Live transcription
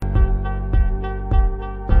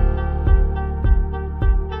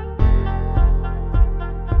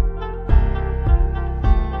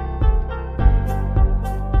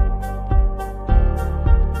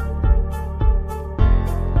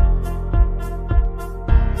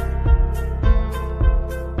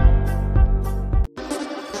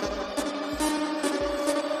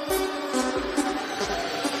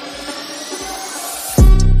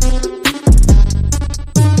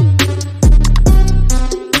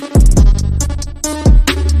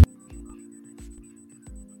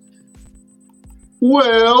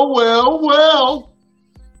Well,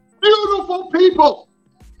 beautiful people.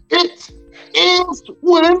 It is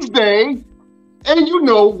Wednesday, and you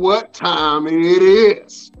know what time it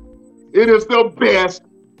is. It is the best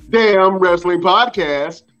damn wrestling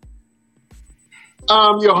podcast.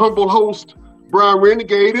 I'm your humble host, Brian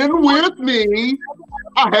Renegade, and with me,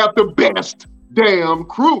 I have the best damn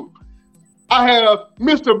crew. I have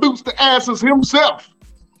Mr. Boots the Asses himself,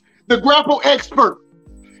 the grapple expert,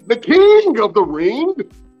 the king of the ring,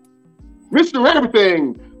 Mr.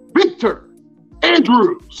 Everything, Victor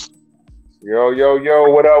Andrews. Yo,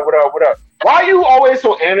 what up? Why are you always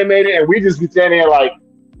so animated and we just be standing there like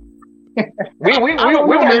we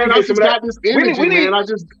man, I just got this energy, man.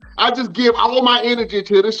 I just give all my energy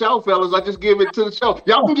to the show, fellas. I just give it to the show.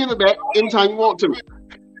 Y'all can give it back anytime you want to.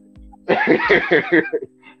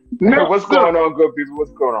 What's going on, good people?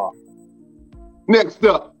 What's going on? Next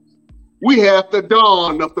up, we have the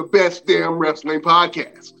dawn of the best damn wrestling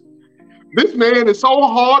podcast. This man is so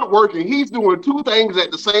hard working. He's doing two things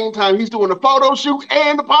at the same time. He's doing the photo shoot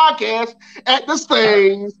and the podcast at the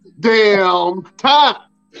same damn time.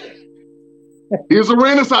 He's a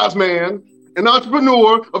Renaissance man, an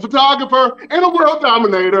entrepreneur, a photographer, and a world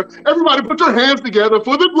dominator. Everybody put your hands together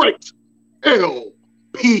for the great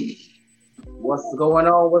LP. What's going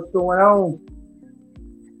on?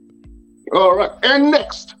 All right. And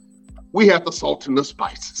next, we have the salt and the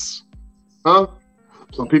spices.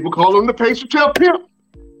 Some people call him the pastry chef pimp.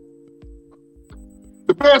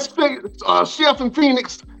 The best chef in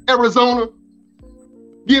Phoenix, Arizona.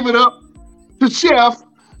 Give it up to Chef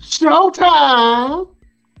Showtime.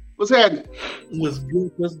 What's happening? What's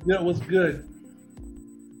good?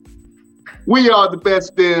 We are the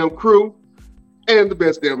best damn crew and the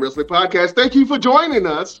best damn wrestling podcast. Thank you for joining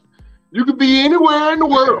us. You could be anywhere in the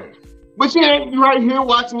world, but you're right here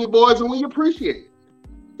watching your boys, and we appreciate it.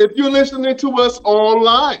 If you're listening to us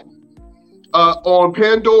online, on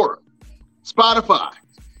Pandora, Spotify,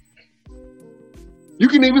 you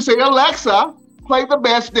can even say, Alexa, play the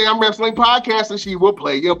best damn wrestling podcast, and she will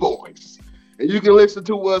play your voice. And you can listen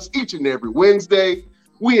to us each and every Wednesday.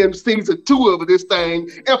 We in season 2 of this thing,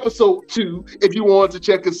 episode 2, if you want to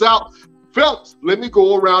check us out. Fellas, let me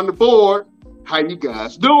go around the board. How you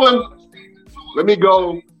guys doing? Let me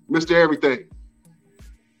go, Mr. Everything.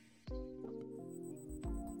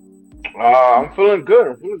 I'm feeling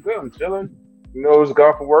good. I'm chilling. You know, it's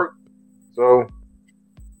gone for work. So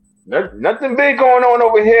nothing big going on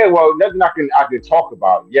over here. Well, nothing I can talk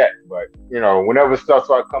about yet. But you know, whenever stuff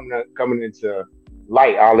starts coming into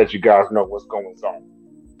light, I'll let you guys know what's going on.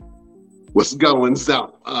 What's going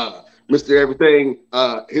on? Mr. Everything,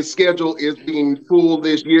 his schedule is being full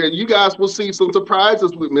this year. You guys will see some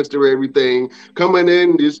surprises with Mr. Everything coming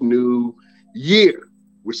in this new year.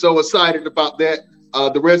 We're so excited about that.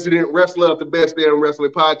 The resident wrestler of the best damn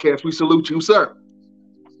wrestling podcast, we salute you, sir.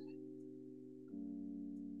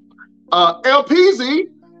 LPZ,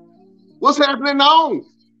 what's happening on?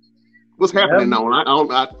 What's happening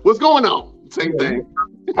on? What's going on? Same thing.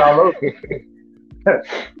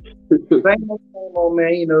 Same old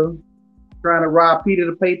man, you know, trying to rob Peter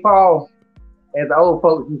to pay Paul, as the old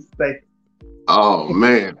folks used to say. Oh,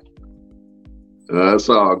 man. That's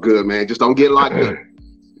all good, man. Just don't get locked up.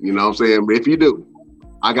 You know what I'm saying? But if you do,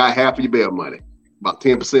 I got half of your bail money, about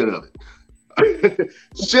 10% of it.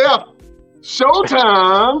 Chef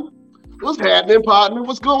Showtime, what's happening, partner?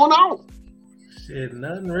 What's going on? Shit,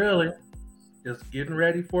 nothing really. Just getting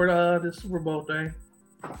ready for the Super Bowl thing.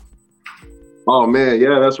 Oh, man,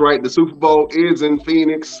 yeah, that's right. The Super Bowl is in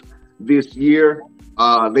Phoenix this year.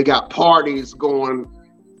 They got parties going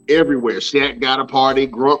everywhere. Shaq got a party.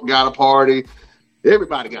 Grump got a party.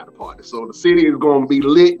 Everybody got a party. So the city is going to be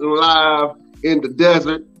lit and live in the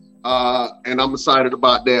desert, and I'm excited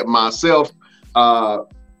about that myself.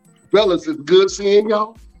 Fellas, it's good seeing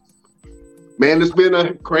y'all. Man, it's been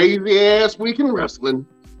a crazy ass week in wrestling.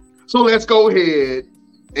 So let's go ahead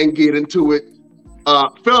and get into it.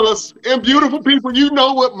 Fellas and beautiful people, you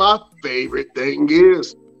know what my favorite thing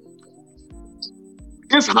is.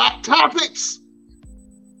 It's Hot Topics.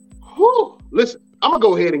 Whew. Listen, I'm going to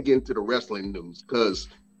go ahead and get into the wrestling news because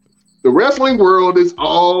the wrestling world is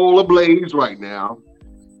all ablaze right now.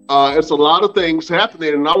 It's a lot of things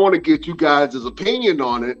happening, and I want to get you guys' opinion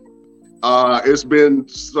on it. It's been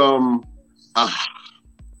some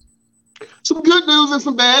good news and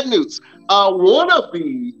some bad news. One of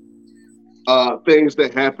the things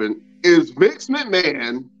that happened is Vince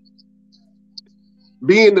McMahon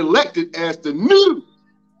being elected as the new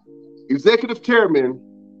executive chairman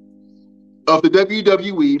of the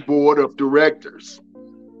WWE Board of Directors.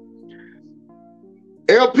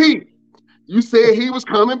 LP, you said he was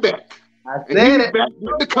coming back. I and said he's it. back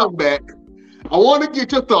with the comeback. I want to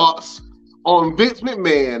get your thoughts on Vince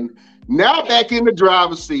McMahon now back in the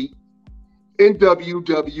driver's seat in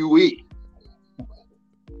WWE.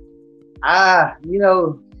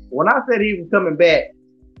 When I said he was coming back,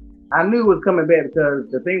 I knew he was coming back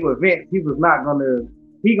because the thing with Vince, he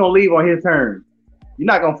gonna leave on his terms. You're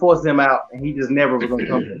not gonna force him out, and he just never was gonna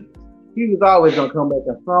come back. He was always gonna come back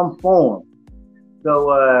in some form.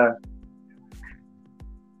 So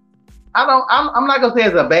I'm not gonna say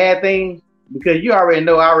it's a bad thing because you already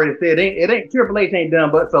know. I already said it ain't Triple H ain't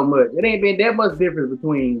done but so much. It ain't been that much difference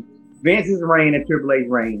between Vince's reign and Triple H's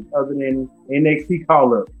reign, other than NXT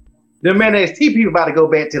call up. The NXT people about to go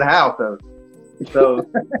back to the house though, so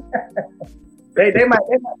they might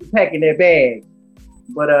be packing their bags.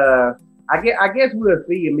 But I guess we'll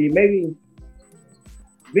see. I mean, maybe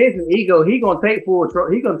Vince's ego, he going full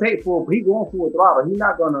throttle. He's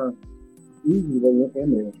not gonna easily get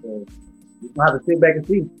in there. So you have to sit back and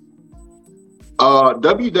see.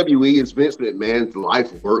 WWE is Vince McMahon's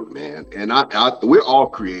life work, man, and we're all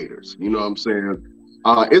creators. You know what I'm saying?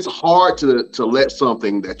 It's hard to let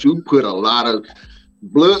something that you put a lot of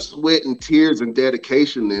blood, sweat, and tears and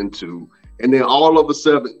dedication into, and then all of a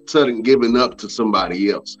sudden giving up to somebody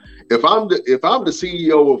else. If I'm the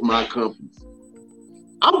CEO of my company,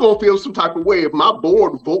 I'm gonna feel some type of way if my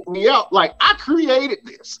board vote me out. Like, I created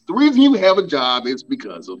this. The reason you have a job is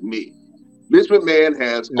because of me. Vince McMahon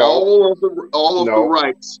has all of the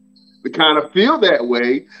rights to kind of feel that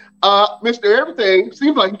way. Mr. Everything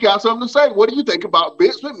seems like you got something to say. What do you think about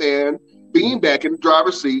Vince McMahon being back in the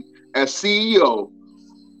driver's seat as CEO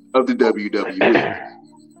of the WWE?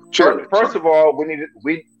 First of all, we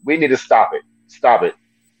need to stop it. Stop it.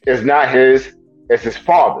 It's not his. It's his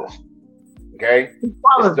father's. Okay. It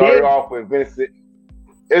started off with Vince.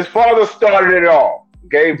 His father started it all.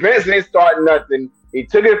 Okay. Vince ain't starting nothing. He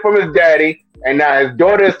took it from his daddy, and now his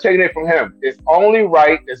daughter is taking it from him. It's only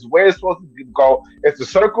right. It's where it's supposed to go. It's the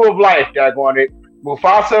circle of life, daggone it.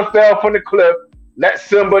 Mufasa fell from the cliff. Let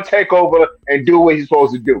Simba take over and do what he's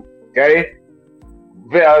supposed to do. Okay.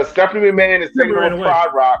 Stephanie McMahon is taking over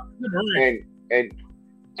Pride Rock, and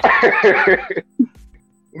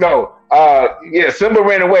Simba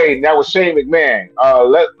ran away. That was Shane McMahon.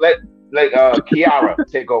 Let Kiara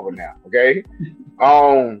take over now. Okay.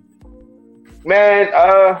 Man,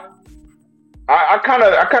 I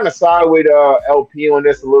kind of side with LP on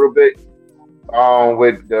this a little bit.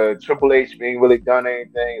 With Triple H being really done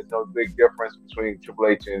anything, there's no big difference between Triple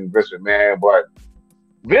H and Vince McMahon, but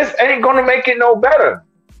Vince ain't gonna make it no better.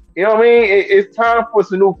 You know what I mean? It's time for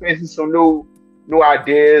some new faces, some new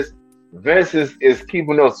ideas. Vince is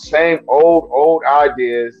keeping those same old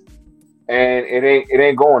ideas, and it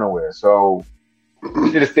ain't going nowhere. So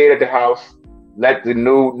he should have stayed at the house, let the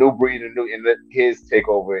new breed and let his take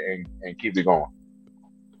over and keep it going.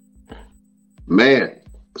 Man,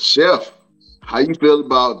 Chef, how you feel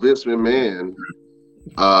about Vince McMahon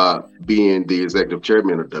being the executive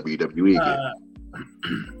chairman of WWE again?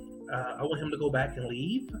 I want him to go back and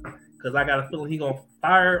leave because I got a feeling he's gonna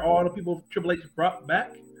fire all the people Triple H brought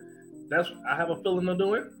back. I have a feeling they'll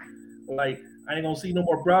do it. Like, I ain't gonna see no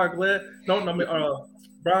more Braun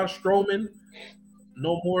Strowman,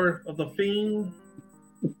 no more of the Fiend.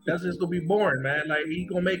 That's just gonna be boring, man. Like, he's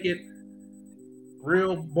gonna make it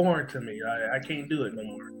real boring to me. I can't do it no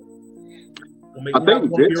more. I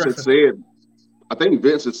think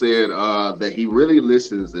Vince has said that he really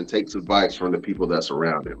listens and takes advice from the people that's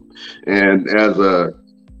around him. And as a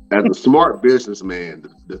smart businessman,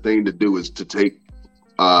 the thing to do is to take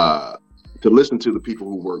to listen to the people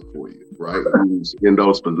who work for you, right? Who's in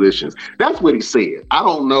those positions. That's what he said. I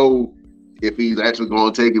don't know if he's actually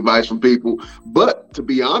going to take advice from people, but to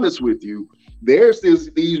be honest with you, there's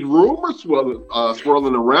these rumors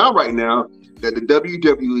swirling around right now that the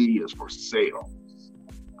WWE is for sale.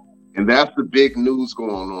 And that's the big news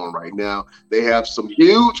going on right now. They have some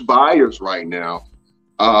huge buyers right now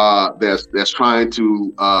that's trying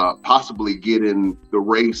to possibly get in the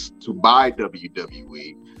race to buy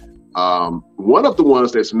WWE. One of the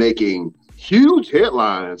ones that's making huge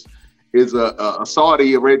headlines is a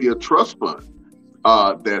Saudi Arabia trust fund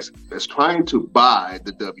that's trying to buy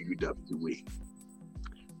the WWE.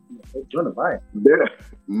 They're going to buy it. Yeah,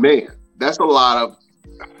 man, that's a lot of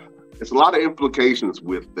implications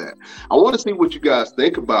with that. I want to see what you guys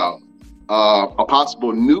think about a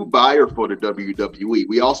possible new buyer for the WWE.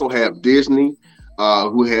 We also have Disney,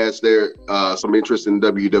 who has their some interest in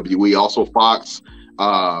WWE. Also Fox,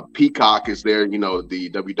 Peacock is there. You know, the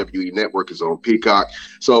WWE network is on Peacock.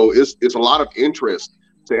 So it's a lot of interest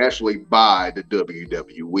to actually buy the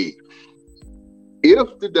WWE.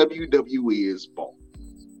 If the WWE is bought,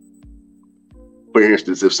 For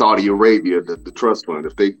instance, if Saudi Arabia, the trust fund,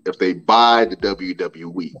 if they buy the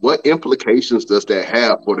WWE, what implications does that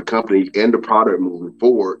have for the company and the product moving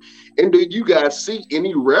forward? And do you guys see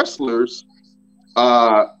any wrestlers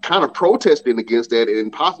kind of protesting against that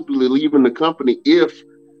and possibly leaving the company if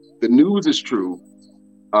the news is true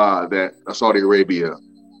that a Saudi Arabia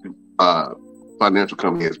financial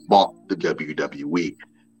company has bought the WWE?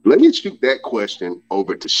 Let me shoot that question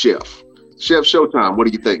over to Chef. Chef Showtime, what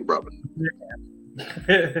do you think, brother?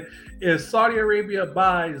 If Saudi Arabia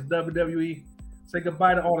buys WWE, say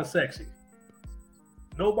goodbye to all the sexy.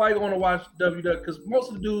 Nobody going to watch WWE because most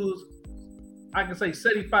of the dudes, I can say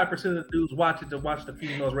 75% of the dudes watch it to watch the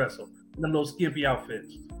females wrestle. In those skimpy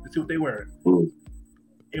outfits to see what they wearing.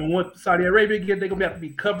 And what Saudi Arabia get, they're gonna have to be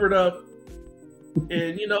covered up.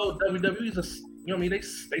 And WWE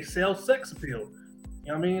is they sell sex appeal. You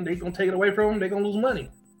know what I mean? They gonna take it away from them. They're gonna lose money.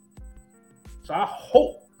 So I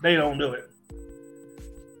hope they don't do it.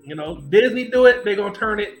 Disney do it, they're gonna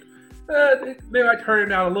turn it. They might turn it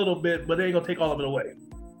down a little bit, but they ain't gonna take all of it away.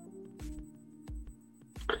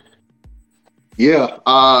 Yeah,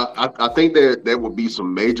 I think there will be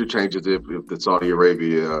some major changes if the Saudi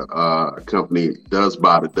Arabia company does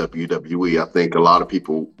buy the WWE. I think a lot of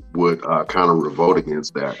people would kind of revolt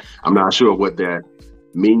against that. I'm not sure what that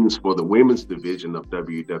means for the women's division of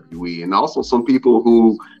WWE, and also some people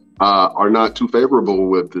who are not too favorable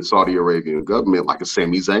with the Saudi Arabian government, like a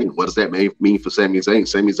Sami Zayn. What does that mean for Sami Zayn?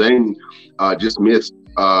 Sami Zayn just missed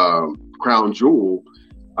Crown Jewel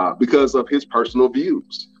because of his personal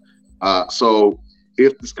views. So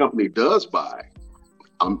if this company does buy,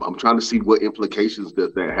 I'm trying to see what implications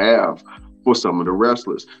does that have for some of the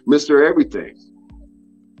wrestlers. Mr. Everything,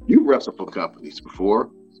 you wrestled for companies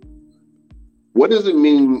before. What does it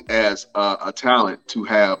mean as a talent to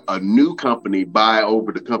have a new company buy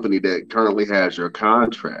over the company that currently has your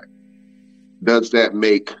contract? Does that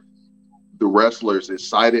make the wrestlers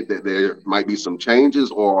excited that there might be some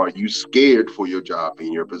changes, or are you scared for your job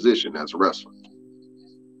in your position as a wrestler?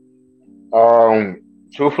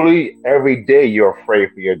 Truthfully, every day you're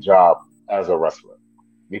afraid for your job as a wrestler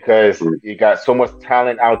because you got so much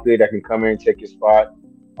talent out there that can come in and take your spot.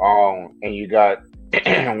 And you got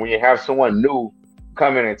when you have someone new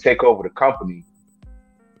come in and take over the company,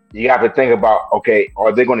 you have to think about, okay,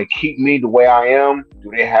 are they going to keep me the way I am? Do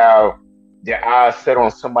they have their eyes set on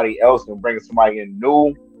somebody else and bringing somebody in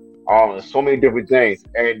new? So many different things.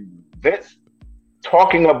 And Vince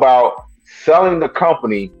talking about selling the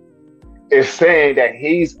company is saying that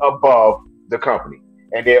he's above the company.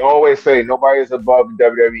 And they always say nobody is above the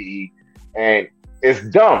WWE. And it's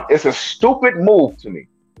dumb. It's a stupid move to me.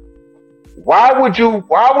 Why would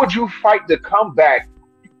you fight to come back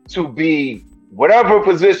to be whatever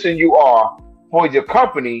position you are for your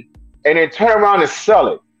company and then turn around and sell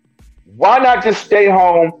it? Why not just stay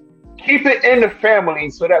home, keep it in the family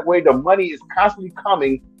so that way the money is constantly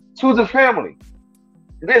coming to the family?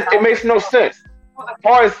 It makes no sense. As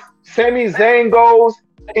far as Sami Zayn goes,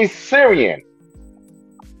 he's Syrian.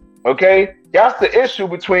 Okay? That's the issue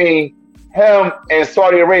between him and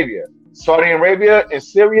Saudi Arabia. Saudi Arabia and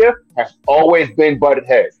Syria has always been butted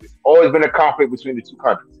heads. There's always been a conflict between the two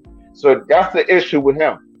countries. So that's the issue with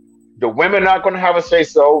him. The women are not going to have a say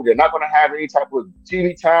so. They're not going to have any type of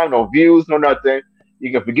TV time, no views, no nothing.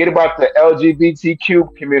 You can forget about the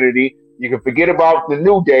LGBTQ community. You can forget about the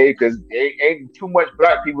New Day because there ain't too much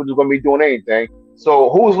black people who's going to be doing anything. So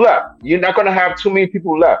who's left? You're not going to have too many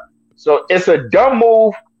people left. So it's a dumb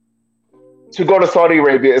move to go to Saudi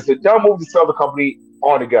Arabia. It's a dumb move to sell the company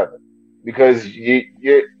altogether. Because it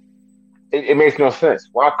makes no sense.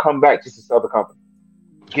 Why come back just to sell the company?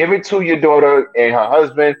 Give it to your daughter and her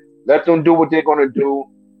husband. Let them do what they're going to do.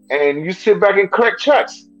 And you sit back and collect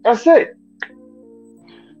checks. That's it.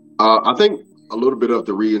 I think a little bit of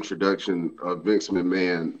the reintroduction of Vince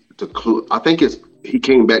McMahon I think he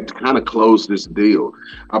came back to kind of close this deal.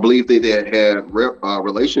 I believe they had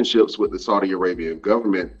relationships with the Saudi Arabian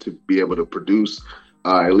government to be able to produce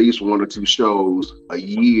at least one or two shows a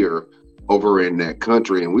year over in that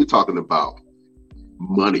country. And we're talking about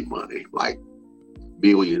money, like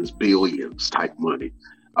billions type money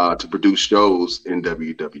to produce shows in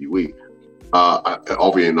WWE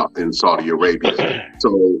over in Saudi Arabia.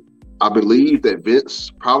 So I believe that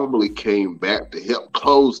Vince probably came back to help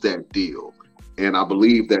close that deal. And I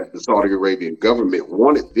believe that the Saudi Arabian government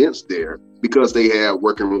wanted Vince there because they had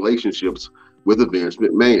working relationships with Vince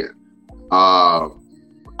McMahon. I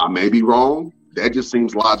may be wrong. That just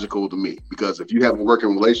seems logical to me, because if you have a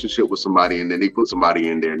working relationship with somebody and then they put somebody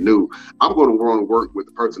in there new, I'm going to want to work with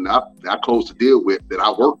the person that I closed the deal with, that I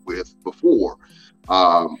worked with before.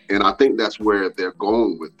 And I think that's where they're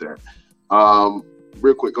going with that.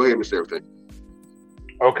 Real quick, go ahead, Mr. Everything.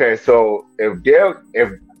 Okay, so if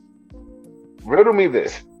riddle me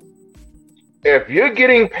this. If you're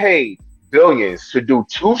getting paid billions to do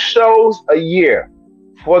 2 shows a year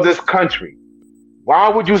for this country, why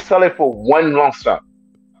would you sell it for one lump sum?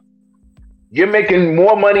 You're making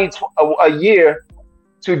more money a year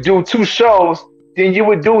to do 2 shows than you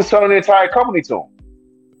would do selling the entire company to them.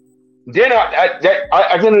 Then at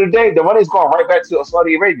the end of the day, the money's going right back to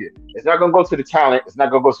Saudi Arabia. It's not going to go to the talent. It's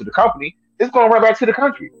not going to go to the company. It's going right back to the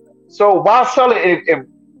country. So why sell it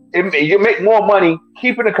if you make more money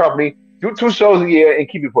keeping the company, do 2 shows a year, and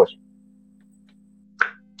keep it pushing?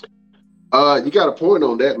 You got a point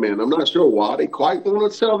on that, man. I'm not sure why they quite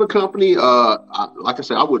want to sell the company. Like I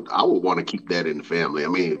said, I would want to keep that in the family. I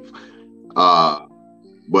mean,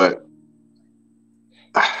 but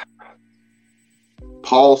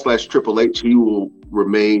Paul/Triple H, he will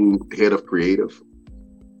remain head of creative.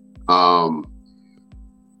 And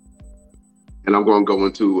I'm going to go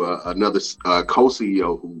into another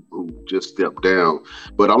co-CEO who just stepped down.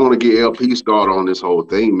 But I want to get LP started on this whole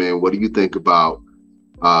thing, man. What do you think about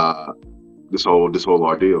this whole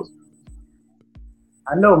ordeal?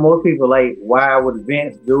 I know most people like, why would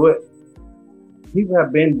Vince do it? People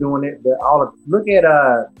have been doing it, but look at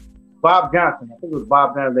Bob Johnson. I think it was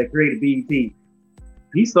Bob Johnson that created BET.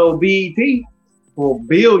 He sold BET for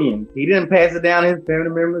billions. He didn't pass it down to his family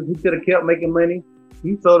members. He should have kept making money.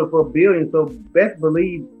 He sold it for billions. So best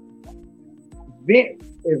believe Vince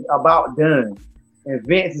is about done. And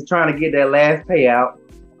Vince is trying to get that last payout.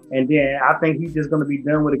 And then I think he's just going to be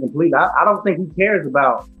done with it completely. I don't think he cares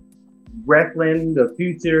about wrestling, the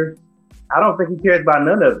future. I don't think he cares about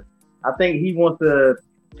none of it. I think he wants to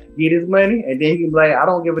get his money, and then he can be like, I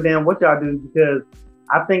don't give a damn what y'all do, because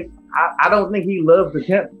I don't think he loves the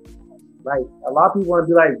company. Like, a lot of people want to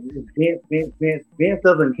be like, Vince. Vince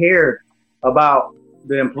doesn't care about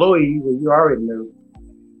the employees, as you already know.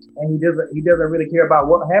 And he doesn't really care about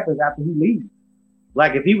what happens after he leaves.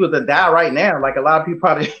 Like, if he was to die right now, like a lot of people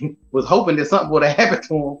probably was hoping that something would have happened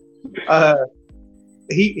to him.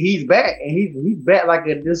 He's back, and he's back like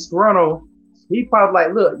a disgruntled. He probably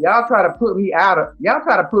like, look, y'all try to put me out of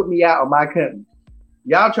my company.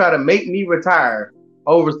 Y'all try to make me retire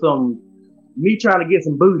over me trying to get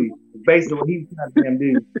some booty. Basically what he's trying to damn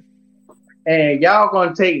do. And y'all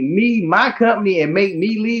gonna take my company, and make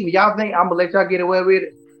me leave. Y'all think I'm gonna let y'all get away with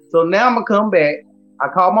it? So now I'm gonna come back. I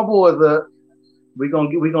call my boys up. We're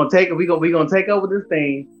gonna take over this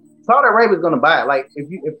thing. Saudi Arabia's gonna buy it. Like,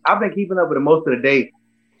 if I've been keeping up with it most of the day,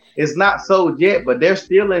 it's not sold yet, but they're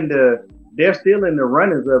still in the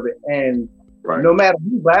runnings of it. And no matter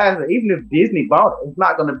who buys it, even if Disney bought it, it's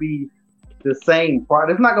not gonna be the same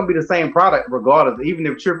product. It's not gonna be the same product regardless. Even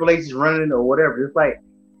if Triple H is running it or whatever, it's like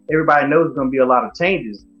everybody knows there's gonna be a lot of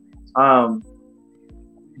changes. Saudi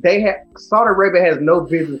Arabia has no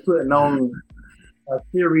business putting on a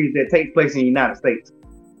series that takes place in the United States.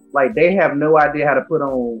 Like, they have no idea how to put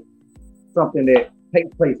on something that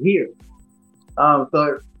takes place here.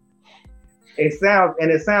 So it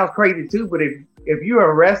sounds crazy too, but if you're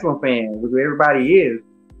a wrestling fan, which everybody is,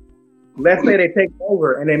 let's say they take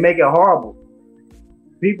over and they make it horrible,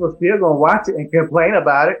 people still gonna watch it and complain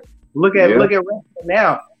about it. Look at wrestling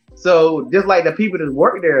now. So just like the people that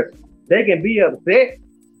work there, they can be upset.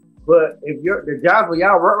 But if the jobs where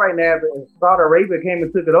y'all work right now, if Saudi Arabia came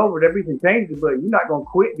and took it over, there'd be some changes, but you're not gonna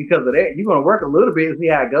quit because of that. You're gonna work a little bit and see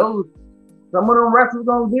how it goes. Some of them wrestlers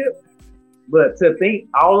gonna dip, but to think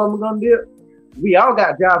all of them gonna dip, we all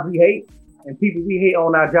got jobs we hate, and people we hate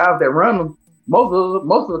on our jobs that run them. Most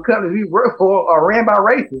of the companies we work for are ran by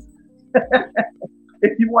racists.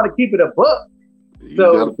 If you want to keep it a buck,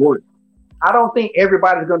 so I don't think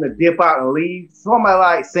everybody's gonna dip out and leave. Somebody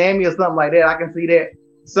like Sammy or something like that, I can see that.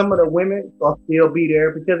 Some of the women will still be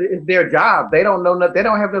there because it's their job. They don't know nothing. They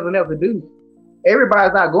don't have nothing else to do.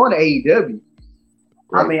 Everybody's not going to AEW.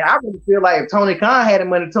 Right. I mean, I really feel like if Tony Khan had the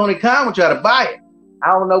money, Tony Khan would try to buy it.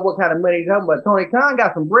 I don't know what kind of money he's talking about. Tony Khan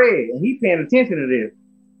got some bread, and he's paying attention to this.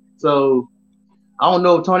 So I don't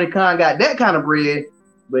know if Tony Khan got that kind of bread,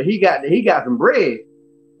 but he got some bread.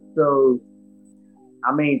 So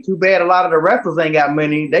I mean, too bad a lot of the wrestlers ain't got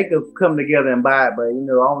money. They could come together and buy it, but I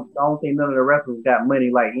don't think none of the wrestlers got money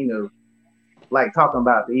like talking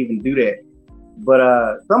about to even do that.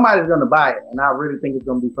 But somebody's gonna buy it, and I really think it's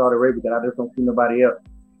gonna be Saudi Arabia because I just don't see nobody else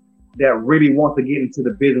that really wants to get into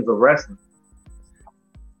the business of wrestling.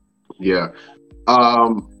 Yeah,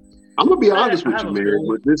 I'm gonna be honest with you, man.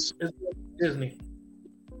 With this Disney,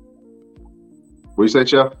 what you say,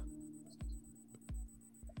 Chef?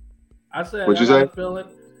 I said, What'd you I got say? a feeling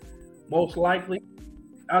most likely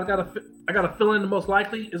I got a feeling the most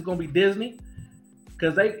likely is going to be Disney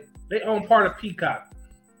because they own part of Peacock,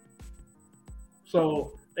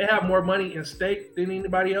 so they have more money in stake than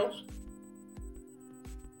anybody else.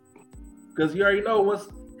 Because you already know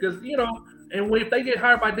and if they get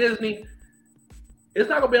hired by Disney, it's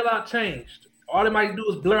not going to be a lot changed. All they might do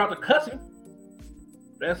is blur out the cussing.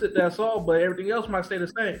 That's it. That's all. But everything else might stay the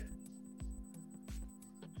same.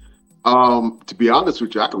 To be honest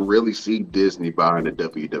with you, I can really see Disney buying the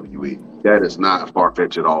WWE. That is not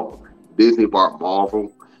far-fetched at all. Disney bought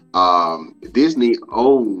Marvel. Disney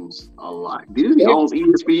owns a lot. Disney owns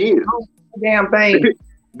ESPN. Damn thing.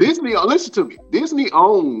 Disney, listen to me. Disney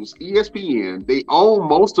owns ESPN. They own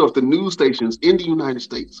most of the news stations in the United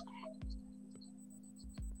States.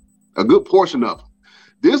 A good portion of them.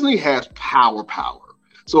 Disney has power.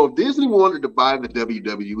 So if Disney wanted to buy the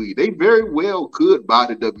WWE, they very well could buy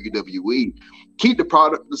the WWE, keep the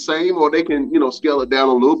product the same, or they can, scale it down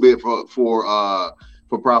a little bit for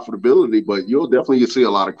profitability. But you'll definitely see a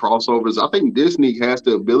lot of crossovers. I think Disney has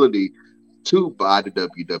the ability to buy the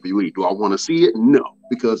WWE. Do I want to see it? No,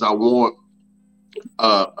 because I want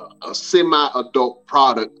a semi-adult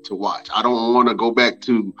product to watch. I don't want to go back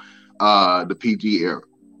to the PG era.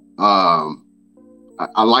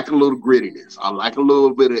 I like a little grittiness. I like a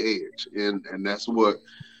little bit of edge, and that's what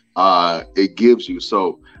it gives you.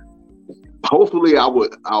 So hopefully, I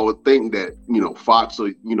would think that Fox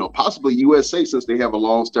or possibly USA, since they have a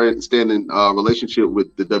long-standing relationship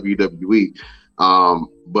with the WWE.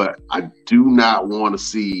 But I do not want to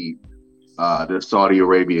see the Saudi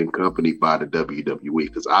Arabian company buy the WWE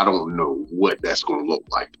because I don't know what that's going to look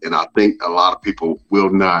like, and I think a lot of people will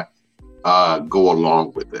not go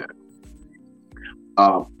along with that.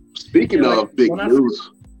 Speaking of big news,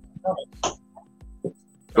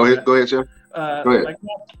 go ahead, Chef. Go ahead.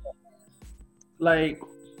 Like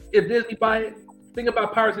if Disney buy it, think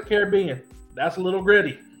about Pirates of the Caribbean. That's a little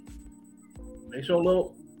gritty. They show a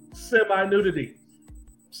little semi-nudity.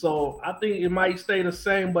 So I think it might stay the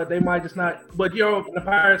same, but they might just not. But in the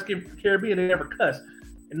Pirates of the Caribbean, they never cuss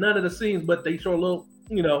in none of the scenes, but they show a little,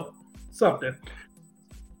 something.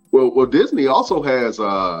 Well, Disney also has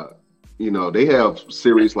they have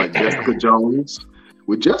series like Jessica Jones.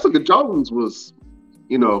 With Jessica Jones was,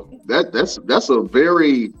 that's a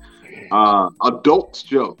very adult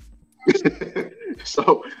show.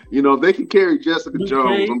 So, they can carry Jessica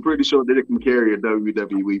Jones. I'm pretty sure that they can carry a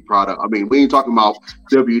WWE product. I mean, we ain't talking about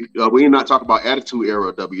we ain't not talking about Attitude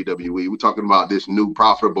Era WWE. We're talking about this new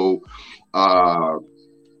profitable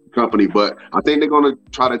company, but I think they're going to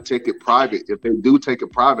try to take it private. If they do take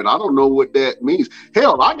it private, I don't know what that means.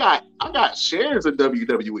 Hell, I got shares in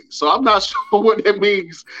WWE, so I'm not sure what that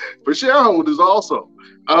means for shareholders also.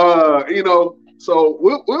 So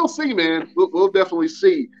we'll see, man. We'll definitely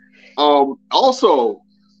see. Also,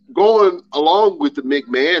 going along with the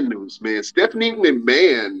McMahon news, man, Stephanie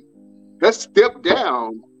McMahon has stepped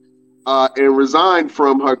down and resigned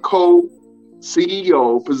from her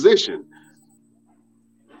co-CEO position.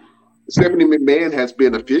 Stephanie McMahon has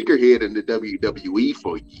been a figurehead in the WWE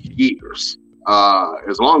for years,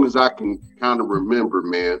 as long as I can kind of remember,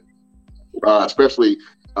 man. Especially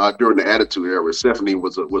during the Attitude Era, Stephanie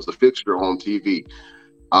was a fixture on TV,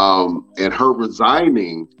 and her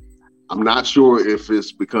resigning. I'm not sure if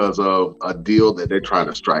it's because of a deal that they're trying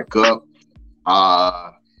to strike up.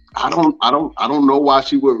 I don't know why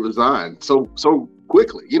she would resign so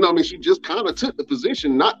quickly. She just kind of took the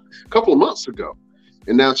position not a couple of months ago.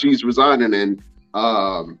 And now she's resigning, and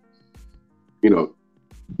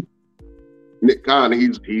Nick Khan,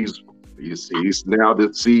 he's now the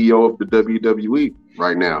CEO of the WWE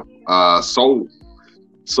right now. So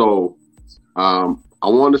I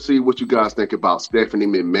want to see what you guys think about Stephanie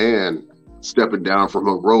McMahon stepping down from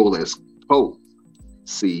her role as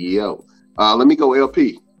co-CEO. Let me go,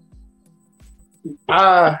 LP.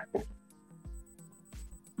 I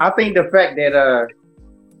think the fact that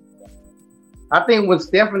I think when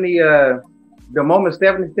Stephanie, the moment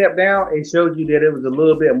Stephanie stepped down, it showed you that it was a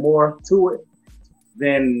little bit more to it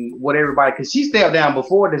than what everybody, because she stepped down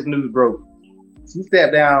before this news broke. She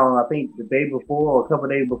stepped down, I think, the day before or a couple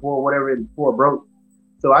of days before, before it broke.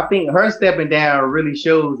 So I think her stepping down really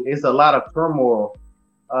shows it's a lot of turmoil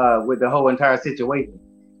with the whole entire situation.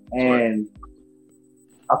 And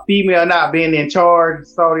a female not being in charge,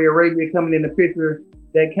 Saudi Arabia coming in the picture,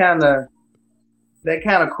 that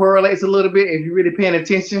kind of correlates a little bit if you're really paying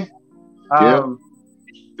attention.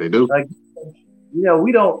 They do.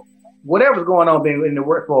 We don't, whatever's going on been in the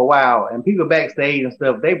work for a while, and people backstage and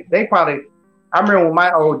stuff, they probably, I remember when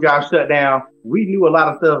my old job shut down, we knew a lot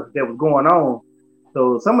of stuff that was going on.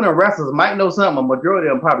 So some of the wrestlers might know something, a majority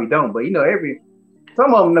of them probably don't. But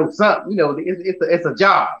some of them know something. You know, it's a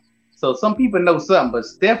job. So some people know something, but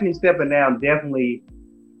Stephanie stepping down definitely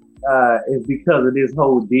is because of this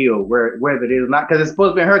whole deal. Whether it is not, because it's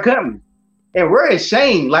supposed to be her company. And where is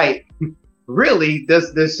Shane? Like, really,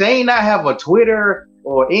 does Shane not have a Twitter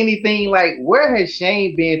or anything? Like, where has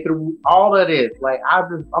Shane been through all of this? Like,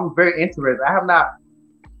 I'm very interested. I have not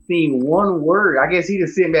seen one word. I guess he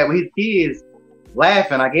just sitting back with his kids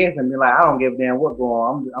laughing, I guess, and be like, I don't give a damn what's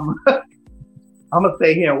going on. I'm gonna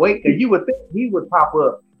stay here and wait, because you would think he would pop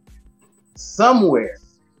up somewhere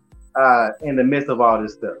in the midst of all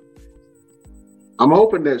this stuff. I'm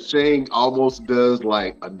hoping that Shane almost does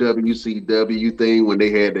like a WCW thing when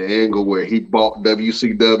they had the angle where he bought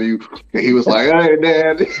WCW and he was like, "Hey,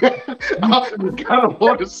 Dad, I kind of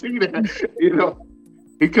want to see that." You know,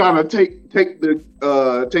 he kind of take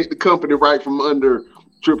the company right from under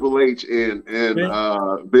Triple H and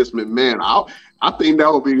Vince McMahon. I think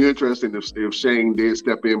that would be interesting if Shane did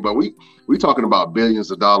step in. But we talking about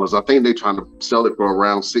billions of dollars. I think they're trying to sell it for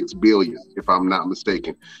around $6 billion, if I'm not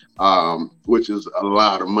mistaken, which is a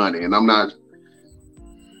lot of money. And I'm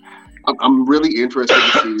really interested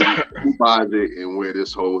to see who buys it and where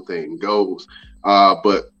this whole thing goes.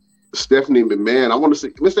 But Stephanie McMahon, I want to see,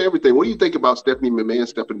 Mr. Everything, what do you think about Stephanie McMahon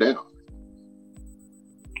stepping down?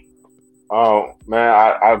 Oh man,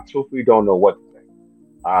 I truthfully don't know what to think.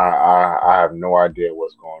 I have no idea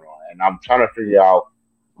what's going on, and I'm trying to figure out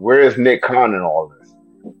where is Nick Khan in all this.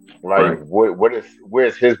 Like, right.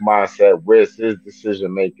 Where's his mindset? Where's his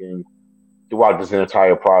decision making throughout this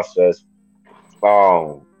entire process?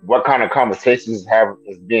 What kind of conversations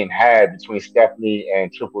is being had between Stephanie and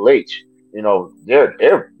Triple H? You know,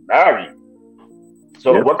 they're married,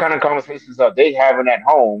 so what kind of conversations are they having at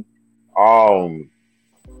home?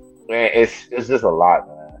 Man, it's just a lot,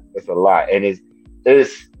 man. It's a lot, and it's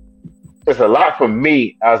a lot for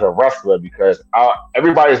me as a wrestler, because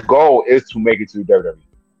everybody's goal is to make it to WWE.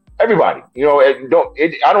 Everybody, you know,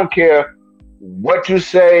 I don't care what you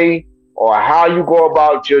say or how you go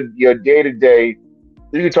about your day to day.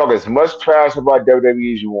 You can talk as much trash about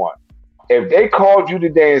WWE as you want. If they called you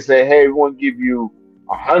today and say, "Hey, we want to give you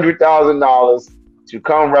 $100,000 to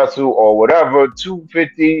come wrestle," or whatever,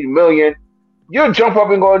 $250 million. You'll jump up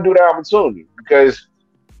and go and do that opportunity, because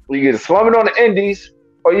you get slumming on the indies,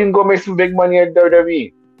 or you can go make some big money at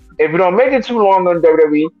WWE. If you don't make it too long on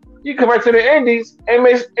WWE, you come back to the indies and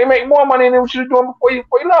make more money than what you were doing before you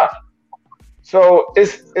left. So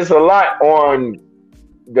it's a lot on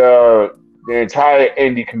the entire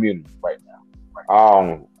indie community right now.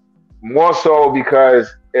 More so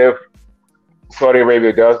because if Saudi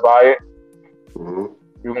Arabia does buy it,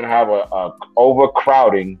 you're gonna have a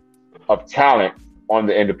overcrowding of talent on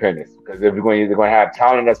the independents, because if you're either going to have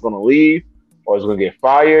talent that's going to leave, or is going to get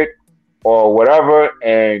fired, or whatever,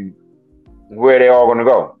 and where they all going to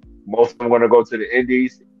go. Most of them are going to go to the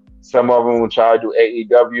indies. Some of them will try to do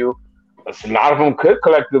AEW. A lot of them could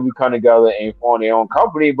collectively come together and form their own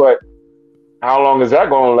company, but how long is that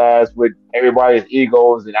going to last with everybody's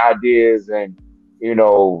egos and ideas and, you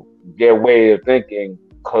know, their way of thinking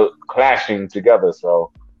clashing together?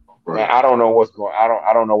 So. Right. Man, I don't know what's going. I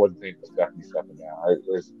don't know what to think of Stephanie stepping down.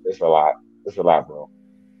 It's a lot. It's a lot, bro.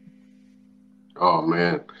 Oh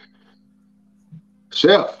man,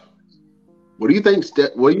 Chef, what do you think?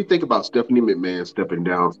 What do you think about Stephanie McMahon stepping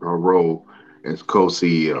down from her role as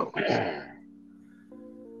co-CEO?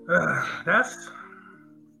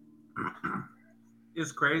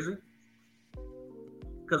 It's crazy,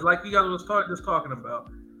 because like you guys was just talking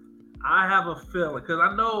about, I have a feeling, because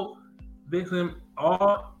I know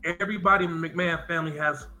everybody in the McMahon family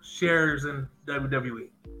has shares in WWE.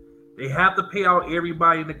 They have to pay out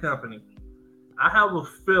everybody in the company. I have a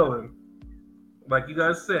feeling, like you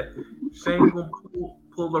guys said, Shane's gonna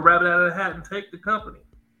pull the rabbit out of the hat and take the company.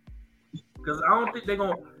 Because I don't think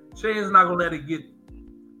Shane's not gonna let it get.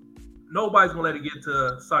 Nobody's gonna let it get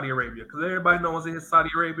to Saudi Arabia, because everybody knows in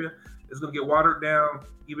Saudi Arabia it's gonna get watered down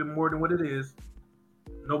even more than what it is.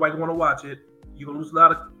 Nobody's gonna watch it. You're gonna lose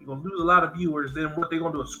a lot of viewers. Then what they're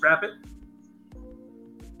gonna do is scrap it,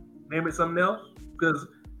 name it something else. Because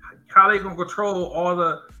how they gonna control all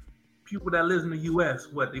the people that live in the U.S.?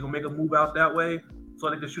 What, they gonna make a move out that way so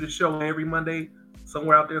they can shoot a show every Monday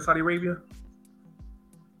somewhere out there in Saudi Arabia?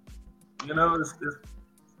 You know,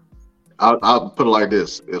 I'll put it like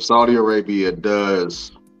this: if Saudi Arabia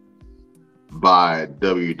does buy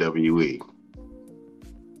WWE,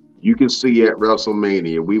 you can see at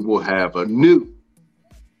WrestleMania, we will have a new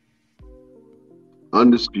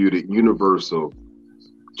undisputed Universal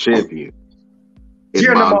Champion in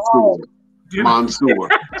Mansoor. Mansoor.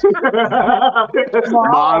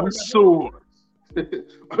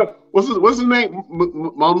 What's his name?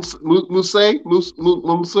 Mousse?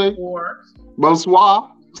 Or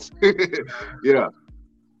Bonsoir. Yeah.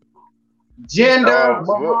 Gender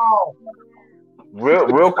Real, Mahal.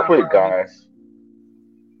 real quick, guys.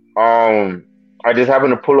 I just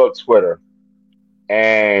happened to pull up Twitter,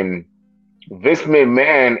 and Vince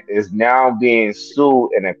McMahon is now being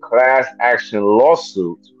sued in a class action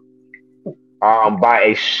lawsuit by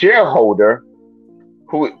a shareholder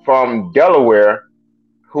who from Delaware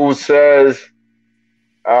who says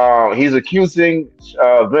he's accusing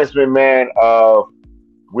Vince McMahon of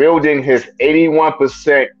wielding his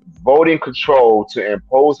 81% voting control to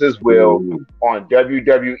impose his will on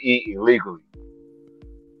WWE illegally.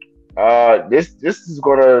 This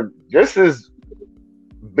is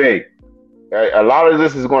big. A lot of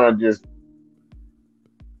this is gonna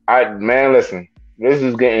listen, this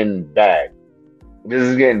is getting bad. This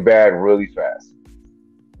is getting bad really fast.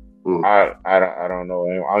 I don't know.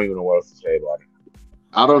 I don't even know what else to say about it.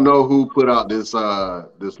 I don't know who put out this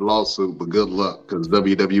lawsuit, but good luck because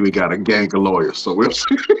WWE got a gang of lawyers. So we'll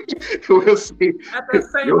see. We'll see. at that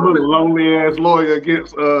same Your little moment, lonely ass lawyer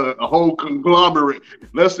against a whole conglomerate.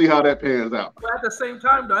 Let's see how that pans out. but at the same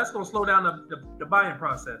time, though, that's going to slow down the buying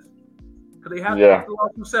process because they have to Yeah. get the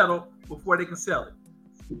lawsuit settled before they can sell it.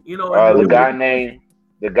 You know,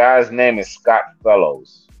 The guy's name is Scott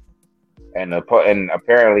Fellows, and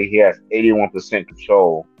apparently he has 81%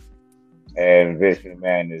 control, and Vince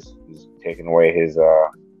McMahon is taking away his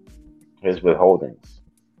withholdings.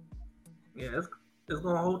 yeah, it's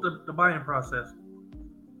going to hold the buying process.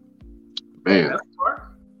 Man, That's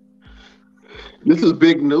smart. this is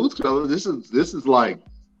big news, fellas. This is like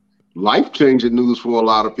life-changing news for a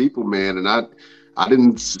lot of people, man. And I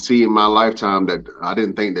didn't see in my lifetime that I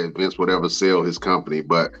didn't think that Vince would ever sell his company,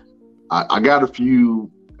 but I got a few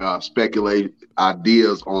speculate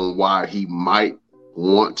ideas on why he might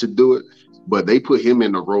want to do it. But they put him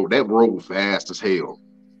in the road. That road fast as hell.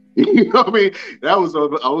 You know what I mean? That was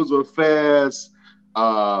a fast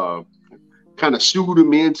kind of shoot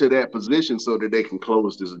him into that position so that they can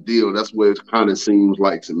close this deal. That's what it kind of seems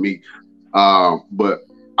like to me. But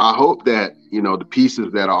I hope that, the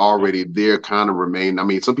pieces that are already there kind of remain. I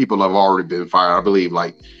mean, some people have already been fired. I believe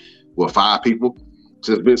 5 people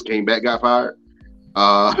since Vince came back got fired.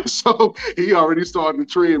 So he already started the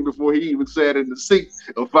trend before he even sat in the seat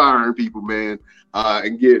of firing people, man,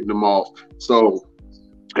 and getting them off. So,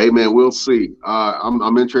 hey, man, we'll see.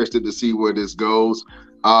 I'm interested to see where this goes.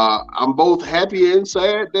 I'm both happy and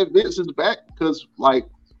sad that Vince is back because, I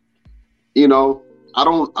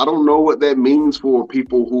don't know what that means for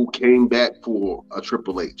people who came back for a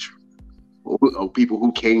Triple H, or people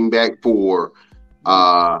who came back for,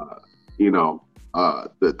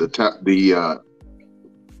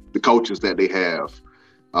 the coaches that they have,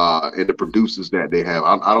 and the producers that they have.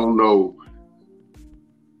 I don't know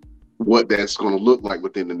what that's going to look like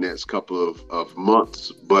within the next couple of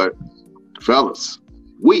months, but fellas,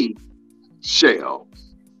 we shall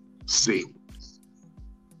see.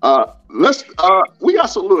 We got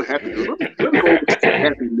some little happy news. Let me go over some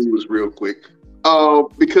happy news real quick,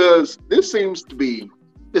 because this seems to be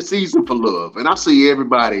the season for love, and I see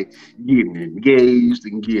everybody getting engaged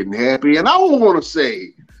and getting happy, and I want to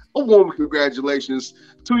say a warm congratulations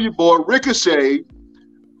to your boy Ricochet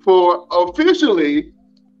for officially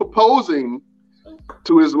proposing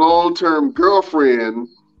to his long-term girlfriend,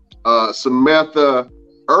 Samantha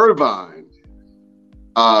Irvine,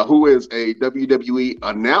 who is a WWE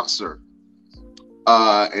announcer.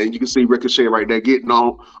 And you can see Ricochet right there getting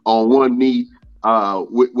on one knee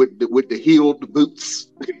with the heeled boots.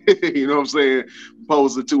 You know what I'm saying?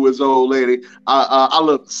 Proposing to his old lady. I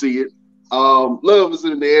love to see it. Love is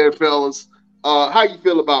in the air, fellas. How you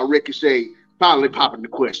feel about Ricochet finally popping the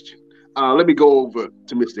question? Let me go over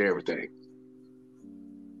to Mr. Everything.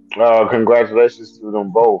 Congratulations to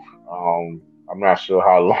them both. I'm not sure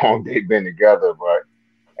how long they've been together, but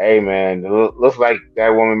hey, man, it looks like that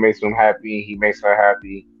woman makes him happy. He makes her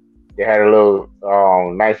happy. They had a little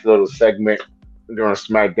nice little segment during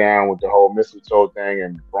SmackDown with the whole mistletoe thing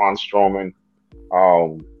and Braun Strowman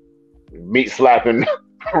meat slapping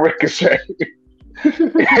Ricochet.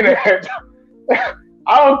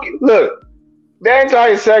 I don't look. That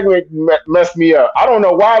entire segment messed me up. I don't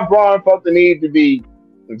know why Braun felt the need to be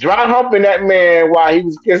dry humping that man while he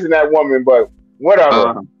was kissing that woman, but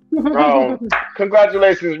whatever.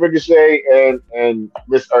 Congratulations, Ricochet and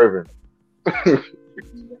Miss Irvin.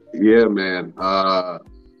 Yeah, man.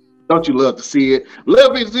 Don't you love to see it?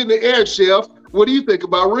 Love is in the air, Chef. What do you think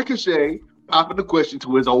about Ricochet popping the question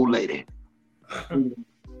to his old lady?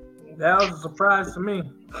 That was a surprise to me.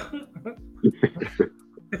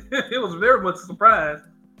 It was very much a surprise.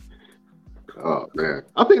 Oh man,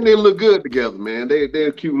 I think they look good together, man. They're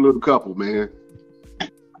a cute little couple, man.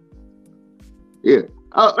 Yeah.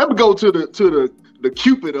 Let me go to the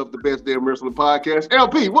Cupid of the Best Damn Wrestling Podcast.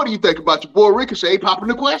 LP, what do you think about your boy Ricochet popping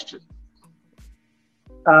the question?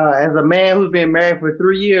 As a man who's been married for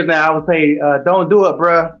 3 years now, I would say, don't do it,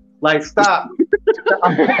 bruh. Like, stop.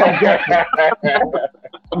 I'm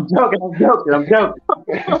joking.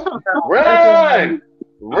 Run!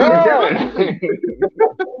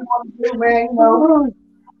 Man, you know,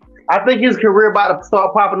 I think his career about to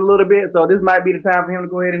start popping a little bit, so this might be the time for him to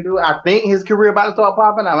go ahead and do it. I think his career about to start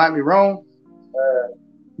popping. I might be wrong.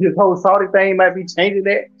 His whole Saudi thing might be changing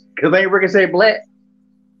that because ain't Ricochet black.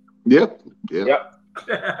 Yep.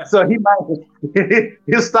 So he might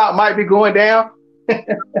his stock might be going down.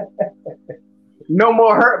 No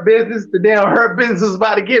more Hurt Business. The damn Hurt Business is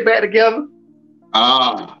about to get back together.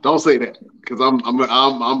 Don't say that because I'm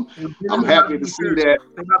happy to see that.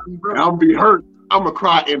 I'm gonna be hurt. I'm gonna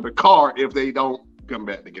cry in the car if they don't come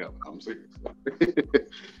back together. I'm serious.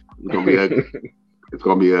 It's gonna be ugly. It's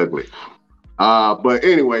gonna be ugly. But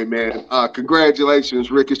anyway, man,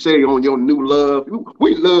 congratulations, Ricochet, on your new love.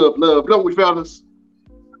 We love, don't we, fellas?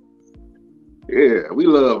 Yeah, we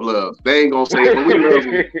love. They ain't gonna say it, but we love.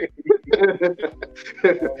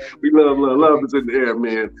 We love. Love is in the air,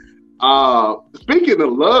 man. Speaking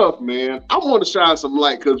of love, man, I want to shine some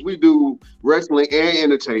light because we do wrestling and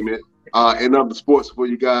entertainment and other sports for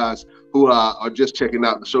you guys who are just checking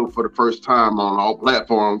out the show for the first time on all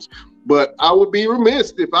platforms. But I would be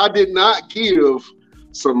remiss if I did not give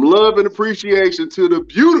some love and appreciation to the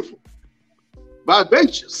beautiful,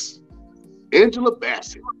 vivacious Angela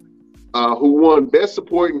Bassett, who won Best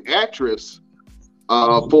Supporting Actress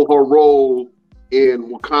for her role in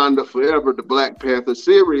Wakanda Forever, the Black Panther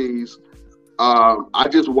series. I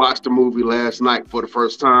just watched the movie last night for the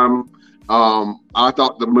first time. I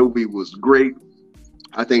thought the movie was great.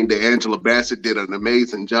 I think that Angela Bassett did an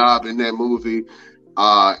amazing job in that movie.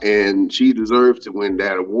 And she deserves to win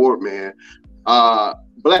that award, man.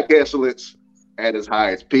 Black excellence at its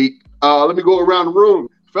highest peak. Let me go around the room.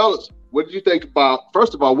 Fellas, what did you think about,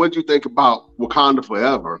 first of all, what did you think about Wakanda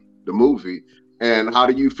Forever, the movie? And how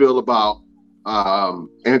do you feel about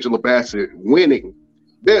Angela Bassett winning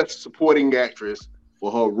Best Supporting Actress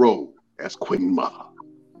for her role as Queen Mother?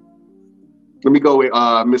 Let me go with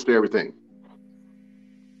Mr. Everything.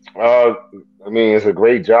 I mean, it's a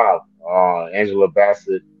great job. Angela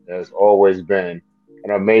Bassett has always been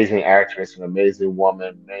an amazing actress, an amazing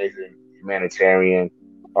woman, amazing humanitarian.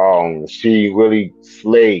 She really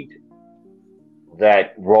slayed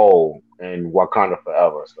that role in Wakanda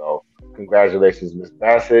Forever. So congratulations, Miss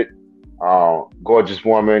Bassett. Gorgeous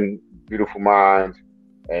woman, beautiful mind,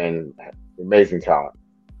 and amazing talent.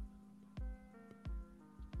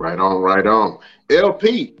 Right on.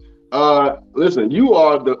 LP, listen, you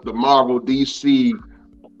are the Marvel DC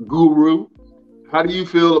guru. How do you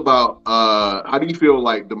feel about how do you feel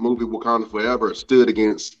like the movie Wakanda Forever stood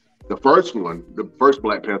against the first one, the first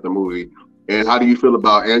Black Panther movie, and how do you feel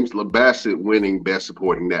about Angela Bassett winning Best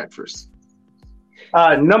Supporting Actress?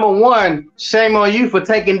 Number one, shame on you for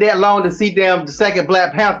taking that long to see the second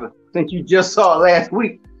Black Panther since you just saw it last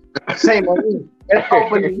week. Shame on you. That's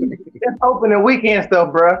opening weekend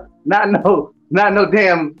stuff, bro. Not no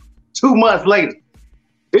damn 2 months later.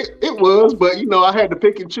 It was, but I had to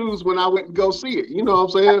pick and choose when I went to go see it. You know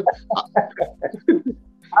what I'm saying?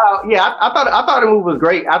 Yeah, I thought the movie was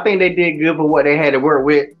great. I think they did good for what they had to work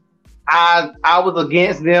with. I was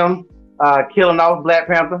against them killing off Black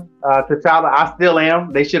Panther. T'Challa, I still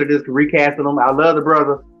am. They should have just recasted him. I love the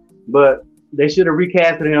brother, but they should have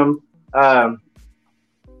recasted him.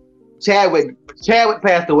 Chadwick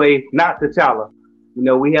passed away, not T'Challa.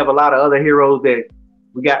 We have a lot of other heroes that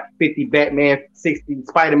we got 50 Batman, 60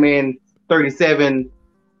 Spider-Man, 37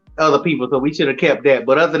 other people, so we should have kept that.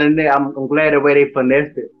 But other than that, I'm glad the way they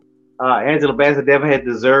finessed it. Angela Bassett definitely had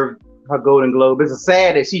deserved her Golden Globe. It's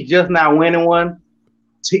sad that she just not winning one.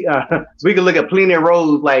 So we can look at plenty of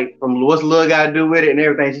roles, like from What's Love Got to Do with It and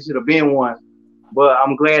everything. She should have been one. But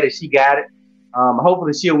I'm glad that she got it.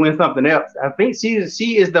 Hopefully she'll win something else. I think she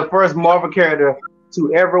is the first Marvel character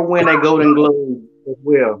to ever win a Golden Globe as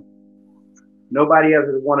well. Nobody else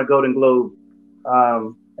has won a Golden Globe,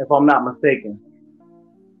 if I'm not mistaken.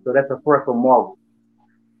 So that's the first for Marvel.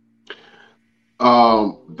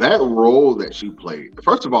 That role that she played,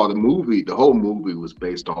 first of all, the whole movie was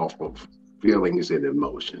based off of feelings and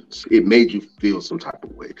emotions. It made you feel some type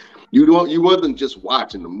of way. You wasn't just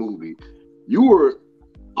watching the movie. You were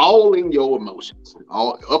all in your emotions,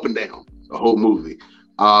 all up and down the whole movie.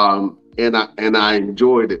 And I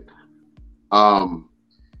enjoyed it.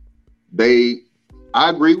 I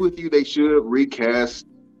agree with you. They should recast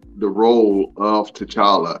the role of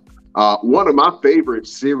T'Challa. One of my favorite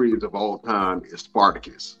series of all time is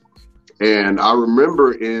Spartacus. And I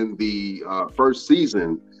remember in the first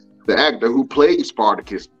season, the actor who played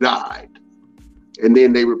Spartacus died. And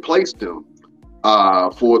then they replaced him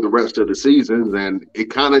for the rest of the seasons. And it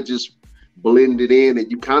kind of just blended in,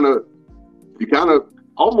 and you kind of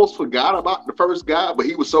almost forgot about the first guy, but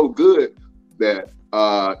he was so good that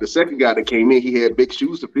the second guy that came in, he had big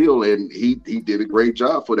shoes to fill, and he did a great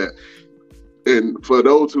job for that. And for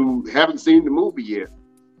those who haven't seen the movie yet,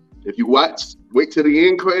 if you wait till the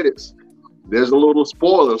end credits, there's a little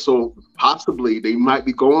spoiler, so possibly they might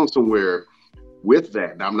be going somewhere with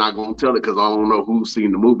that. Now, I'm not going to tell it because I don't know who's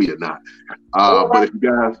seen the movie or not. But if you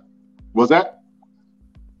guys, what's that?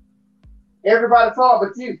 Everybody saw it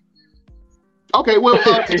but you. Okay, well,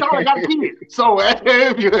 T'Challa got a kid. So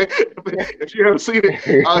if you haven't seen it,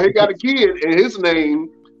 he got a kid, and his name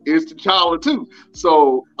is T'Challa too.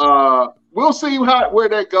 So we'll see where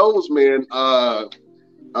that goes, man.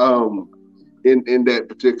 In that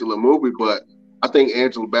particular movie, but I think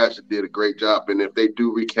Angela Bassett did a great job. And if they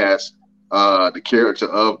do recast the character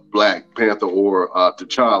of Black Panther or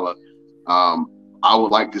T'Challa, I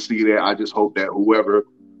would like to see that. I just hope that whoever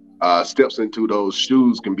steps into those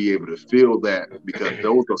shoes can be able to fill that, because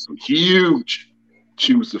those are some huge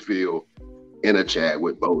shoes to fill in a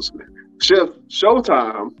Chadwick Boseman. Chef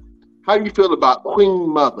Showtime, how do you feel about Queen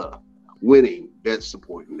Mother winning Best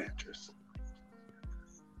Supporting Actress?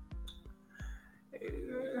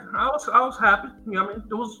 I was happy. You know what I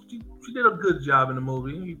mean? She did a good job in the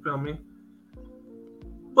movie. You feel me?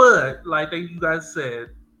 But like you guys said,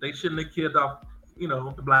 they shouldn't have killed off,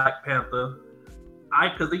 the Black Panther.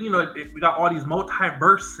 Because we got all these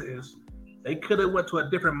multiverses. They could have went to a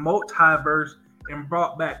different multiverse and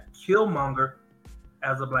brought back Killmonger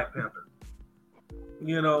as a Black Panther.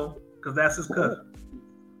 Because that's his cousin.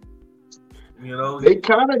 They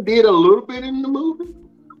kind of did a little bit in the movie.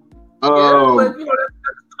 Yeah, but that's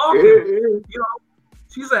talking.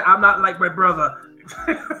 She said, "I'm not like my brother."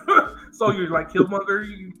 So you're like Killmonger.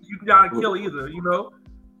 You gotta kill either.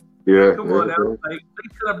 Yeah. Come on now. Like they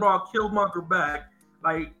could have brought Killmonger back.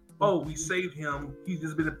 Like, oh, we saved him. He's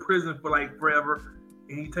just been in prison for like forever,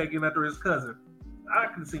 and he taken after his cousin. I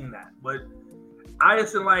can see that, but I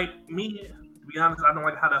just like me. To be honest, I don't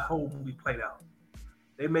like how the whole movie played out.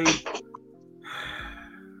 They made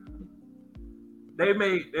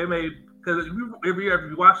because if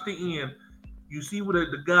you watch the end, you see what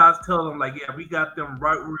the guys tell them, like, yeah, we got them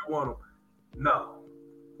right where we want them. No,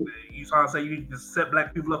 you trying to say you just set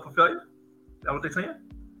black people up for failure? Is that what they're saying?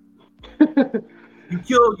 You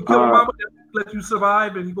kill mama, let you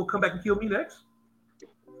survive, and you gonna come back and kill me next?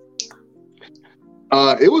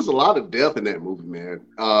 It was a lot of death in that movie, man.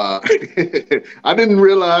 I didn't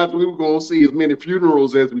realize we were gonna see as many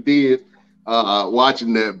funerals as we did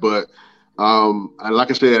watching that, but like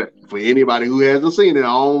I said, for anybody who hasn't seen it,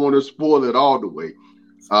 I don't want to spoil it all the way.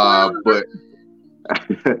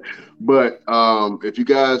 But if you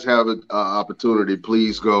guys have an opportunity,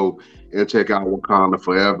 please go and check out Wakanda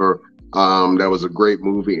Forever. That was a great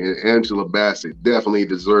movie, and Angela Bassett definitely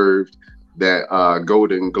deserved that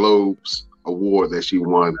Golden Globes award that she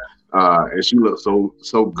won. And she looked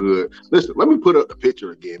so good. Listen, let me put up the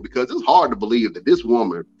picture again, because it's hard to believe that this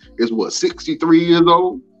woman is 63 years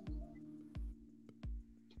old.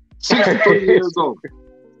 63 years old.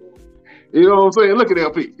 You know what I'm saying? Look at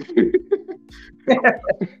LP.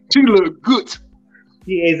 She looked good.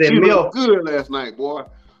 She looked good last night, boy.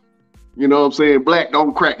 You know what I'm saying? Black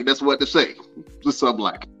don't crack it. That's what they say. Just something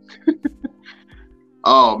like it.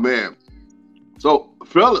 Oh, man. So,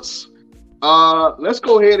 fellas, let's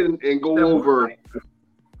go ahead and go over.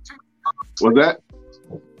 What's that?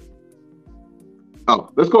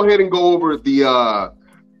 Oh, let's go ahead and go over the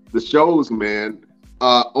shows, man.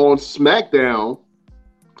 On SmackDown,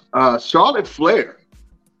 Charlotte Flair,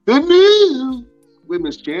 the new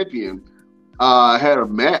women's champion, had a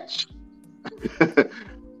match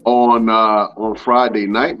on Friday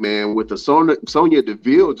night, man, with the Sonya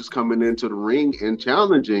Deville just coming into the ring and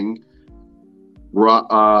challenging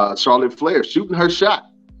Charlotte Flair, shooting her shot,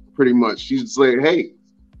 pretty much. She's saying, "Hey,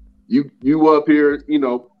 you up here,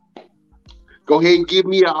 go ahead and give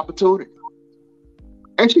me an opportunity,"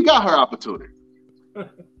 and she got her opportunity.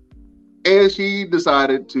 And she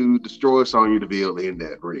decided to destroy Sonya Deville in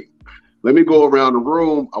that ring. Let me go around the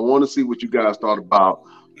room. I want to see what you guys thought about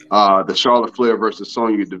the Charlotte Flair versus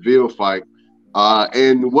Sonya Deville fight.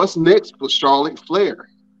 And what's next for Charlotte Flair?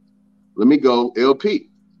 Let me go, LP.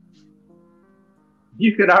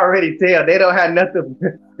 You could already tell they don't have nothing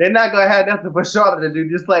They're not gonna have nothing for Charlotte to do,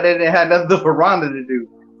 just like they didn't have nothing for Ronda to do.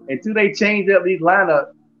 Until they change up these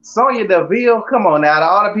lineups. Sonya Deville, come on now.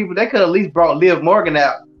 All the people, they could at least brought Liv Morgan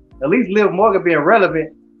out. At least Liv Morgan being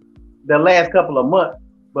relevant the last couple of months.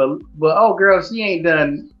 But oh girl, she ain't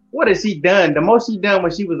done. What has she done? The most she done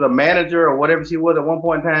when she was a manager or whatever she was at one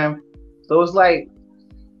point in time. So it's like,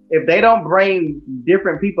 if they don't bring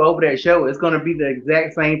different people over that show, it's gonna be the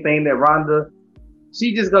exact same thing that Ronda.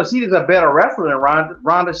 She's just a better wrestler than Ronda.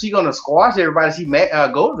 Ronda, she gonna squash everybody she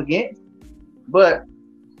goes against. But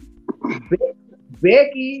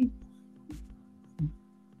Becky,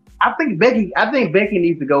 I think Becky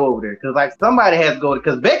needs to go over there because like somebody has to go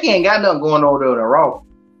because Becky ain't got nothing going over there on Raw.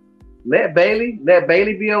 Let Bayley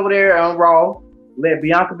be over there on Raw. Let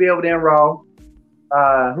Bianca be over there on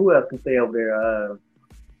Raw. Who else can stay over there?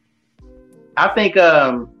 I think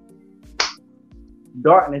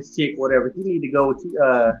Darkness chick, whatever. She need to go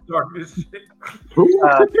to Darkness chick.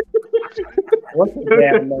 What's her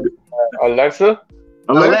damn name? Alexa.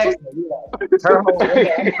 Yeah. Her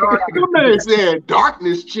whole man said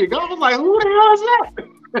Darkness chick. I was like, who the hell is that?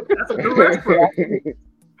 That's a good wrestler.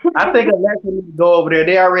 I think Alexa needs to go over there.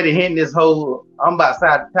 They already hitting this whole. I'm about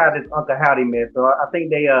to tie this Uncle Howdy mess, so I think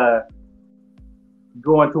they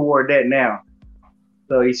going toward that now.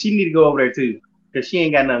 So she need to go over there too, because she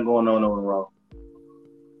ain't got nothing going on over the Raw.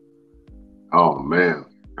 Oh man,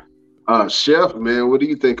 Chef, man, what do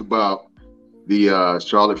you think about the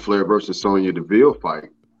Charlotte Flair versus Sonya Deville fight?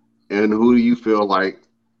 And who do you feel like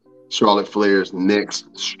Charlotte Flair's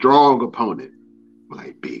next strong opponent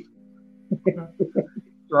might be?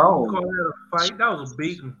 Strong. Call that a fight? That was a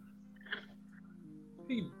beating.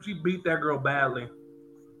 She beat that girl badly,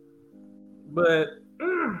 but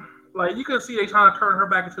like you can see they trying to turn her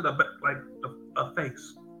back into a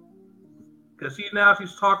face. Because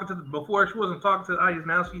she's talking to before she wasn't talking to the audience.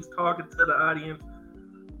 Now she's talking to the audience.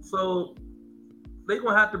 So they're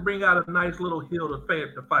gonna have to bring out a nice little heel to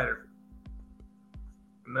fight her.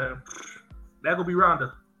 And then that gonna be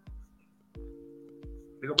Ronda.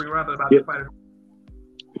 They're gonna bring Ronda about to fight her.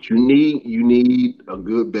 You need a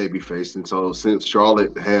good baby face, and so since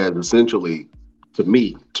Charlotte has essentially, to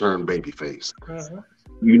me, turned baby face,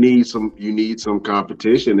 you need some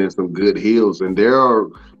competition and some good heels. And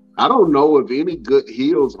I don't know of any good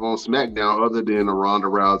heels on SmackDown other than Ronda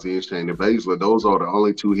Rousey and Shayna Baszler. Those are the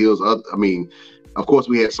only two heels. I mean, of course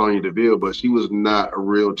we had Sonya Deville, but she was not a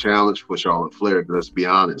real challenge for Charlotte Flair. Let's be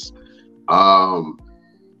honest.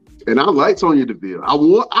 And I like Sonya Deville. I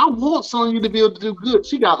want Sonya Deville to do good.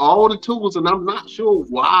 She got all the tools, and I'm not sure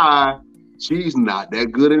why she's not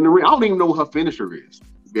that good in the ring. I don't even know what her finisher is,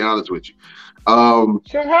 to be honest with you.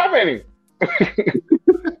 She don't have any.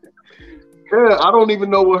 Yeah, I don't even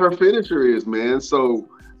know what her finisher is, man. So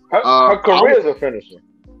her career is a finisher.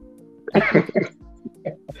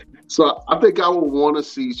 So I think I would want to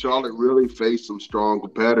see Charlotte really face some strong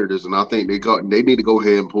competitors, and I think they need to go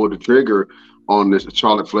ahead and pull the trigger on this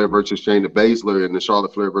Charlotte Flair versus Shayna Baszler and the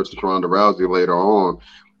Charlotte Flair versus Ronda Rousey later on.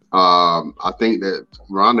 I think that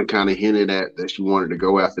Ronda kind of hinted at that she wanted to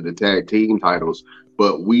go after the tag team titles,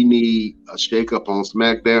 but we need a shakeup on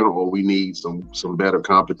SmackDown, or we need some better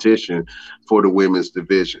competition for the women's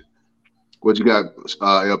division. What you got,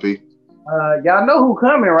 LP? Y'all know who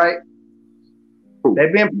coming, right?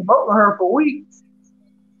 They've been promoting her for weeks.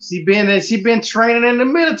 She been training in the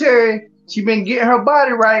military. She been getting her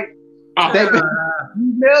body right. They've been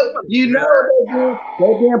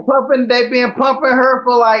pumping her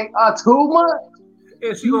for like 2 months.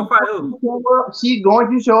 And she gonna fight who? She's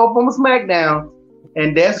going to show up on SmackDown,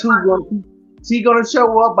 and that's she's gonna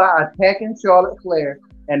show up by attacking Charlotte Flair,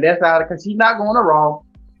 and that's out because she's not going to Raw.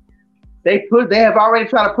 They have already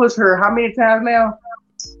tried to push her how many times now?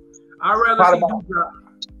 I'd rather see you drop.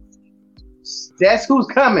 That's who's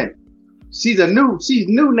coming. She's new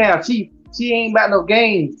now. She ain't about no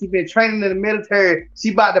games. She been training in the military.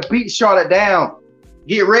 She about to beat Charlotte down.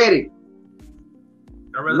 Get ready.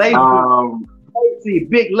 Lacey,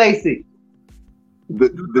 big Lacey.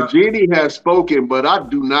 The genie has spoken, but I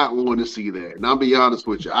do not want to see that. And I'll be honest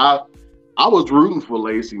with you. I was rooting for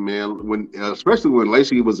Lacey, man, especially when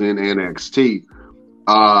Lacey was in NXT.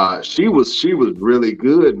 She was really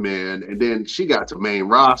good, man. And then she got to main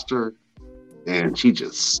roster, and she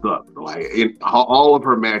just sucked. Like all of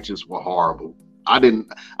her matches were horrible. I can't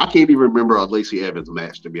even remember a Lacey Evans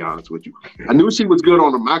match, to be honest with you. I knew she was good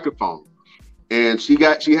on the microphone, and she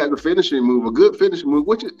has a finishing move, a good finishing move,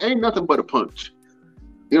 which ain't nothing but a punch.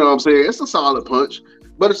 You know what I'm saying? It's a solid punch,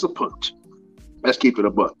 but it's a punch. Let's keep it a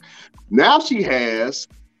buck. Now she has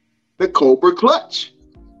the Cobra Clutch,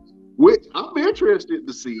 which I'm interested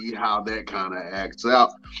to see how that kind of acts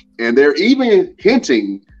out. And they're even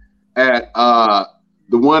hinting at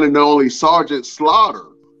the one and only Sergeant Slaughter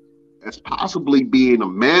as possibly being a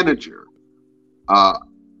manager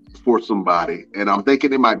for somebody. And I'm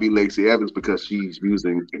thinking it might be Lacey Evans because she's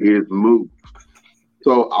using his move.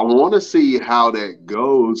 So I want to see how that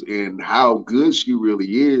goes and how good she really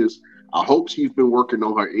is. I hope she's been working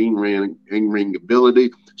on her in-ring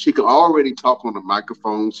ability. She can already talk on the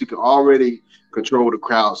microphone. She can already control the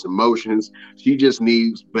crowd's emotions. She just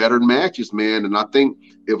needs better matches, man. And I think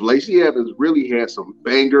if Lacey Evans really had some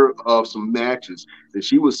banger of some matches, then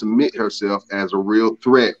she would submit herself as a real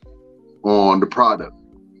threat on the product.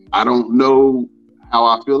 I don't know how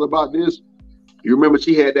I feel about this. You remember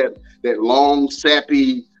she had that long,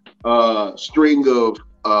 sappy string of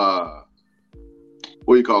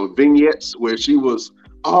what do you call it, vignettes where she was,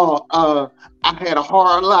 I had a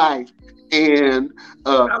hard life and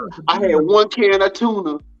I had one can of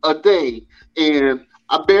tuna a day and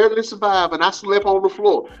I barely survived and I slept on the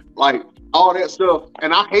floor. Like all that stuff.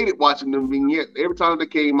 And I hated watching them vignettes. Every time they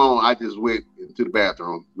came on, I just went to the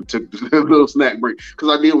bathroom. We took a little snack break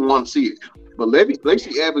because I didn't want to see it. But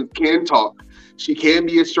Lacey Evans can talk. She can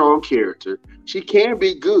be a strong character. She can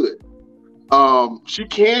be good. She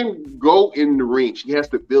can go in the ring. She has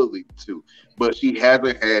the ability to, but she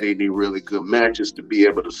hasn't had any really good matches to be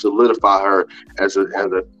able to solidify her as a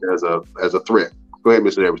threat. Go ahead,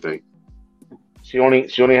 Mr. Everything. She only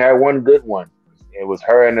had one good one. It was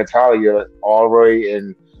her and Natalia already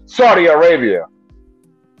in Saudi Arabia.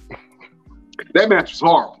 That match was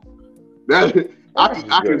horrible.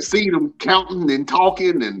 I can see them counting and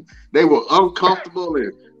talking, and they were uncomfortable,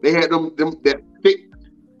 and they had them thick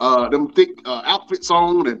outfits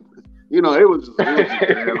on, and it was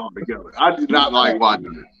bad altogether. I did not like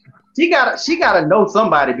watching it. She gotta know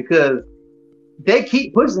somebody because they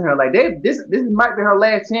keep pushing her like this might be her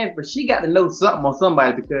last chance, but she got to know something on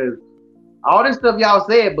somebody because all this stuff y'all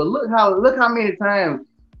said, but look how many times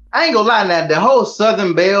I ain't gonna lie now, the whole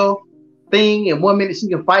Southern Belle thing, and 1 minute she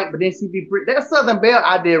can fight, but then she be pretty. That Southern Belle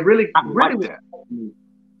idea really like that.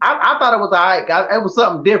 I thought it was all right, guys. It was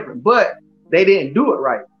something different, but they didn't do it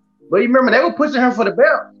right. But you remember they were pushing her for the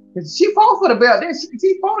belt. She fought for the belt. Then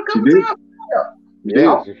she fought a couple times for the belt.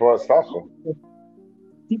 Yeah, she fought Sasha.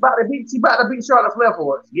 She about to beat Charlotte Flair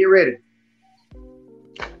for it. Get ready.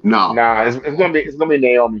 No. Nah, it's gonna be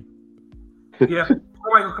Naomi. Yeah, somebody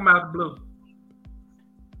gonna come out of the blue.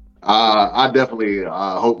 I definitely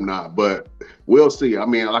hope not, but we'll see. I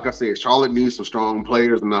mean, like I said, Charlotte needs some strong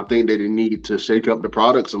players, and I think that they need to shake up the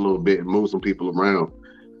products a little bit and move some people around.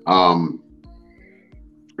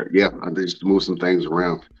 Yeah, I just move some things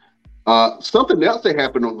around. Something else that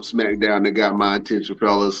happened on SmackDown that got my attention,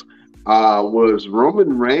 fellas, was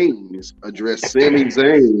Roman Reigns addressed Sami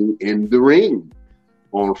Zayn in the ring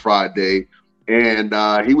on Friday, and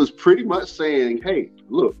he was pretty much saying, "Hey,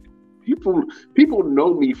 look, people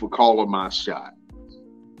know me for calling my shot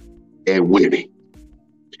and winning.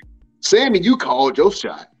 Sami, you called your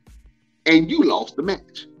shot and you lost the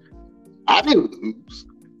match. I didn't lose.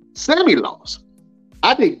 Sami lost.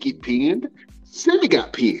 I didn't get pinned. Sami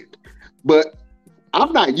got pinned. But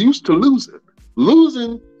I'm not used to losing.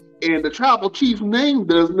 Losing and the tribal chief's name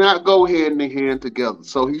does not go hand in hand together."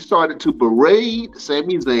 So he started to berate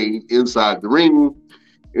Sami Zayn inside the ring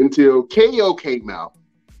until KO came out.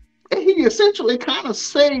 And he essentially kind of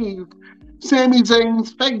saved Sami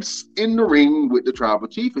Zayn's face in the ring with the tribal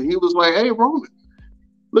chief. And he was like, "Hey, Roman,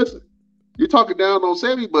 listen, you're talking down on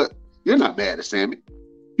Sami, but you're not mad at Sami.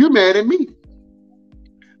 You're mad at me."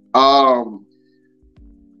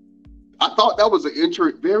 I thought that was a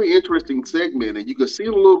very interesting segment, and you could see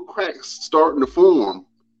the little cracks starting to form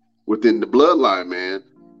within the bloodline, man.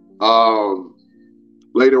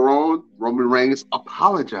 Later on, Roman Reigns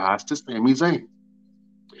apologized to Sami Zayn.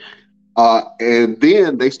 And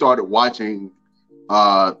then they started watching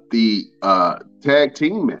the tag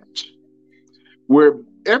team match where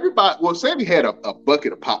Sami had a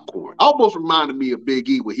bucket of popcorn. Almost reminded me of Big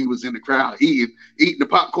E when he was in the crowd eating the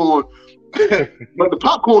popcorn. But the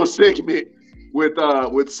popcorn segment with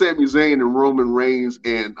Sami Zayn and Roman Reigns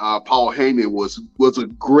and Paul Heyman was a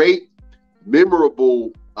great,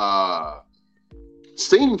 memorable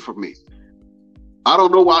scene for me. I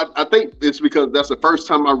don't know why. I think it's because that's the first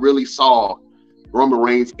time I really saw Roman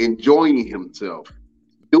Reigns enjoying himself,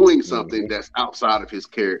 doing something that's outside of his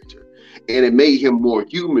character. And it made him more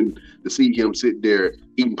human to see him sit there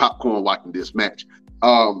eating popcorn watching this match.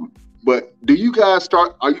 But are you guys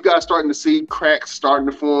starting to see cracks starting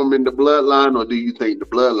to form in the bloodline, or do you think the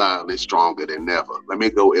bloodline is stronger than ever? Let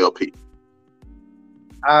me go LP.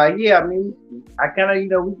 Yeah, I mean, I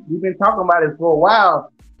kind of, we've been talking about it for a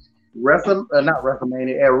while. not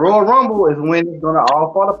WrestleMania. At Royal Rumble is when it's gonna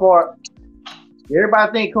all fall apart.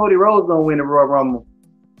 Everybody think Cody Rhodes gonna win the Royal Rumble.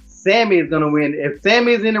 Sammy is gonna win. If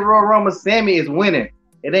Sammy is in the Royal Rumble, Sammy is winning.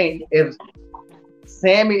 It ain't if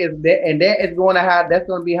Sammy is that, and that is going to how that's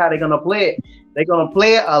gonna be how they're gonna play it. They're gonna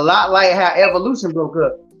play it a lot like how Evolution broke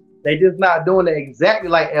up. They just not doing it exactly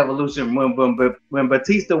like Evolution when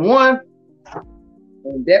Batista won,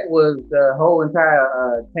 and that was the whole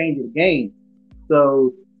entire change of the game.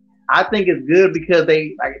 So I think it's good because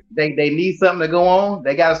they need something to go on.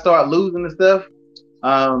 They got to start losing and stuff.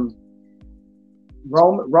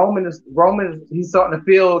 Roman is he's starting to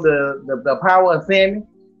feel the power of Sammy.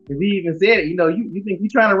 Because he even said it, you think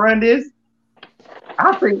he's trying to run this?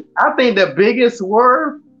 I think the biggest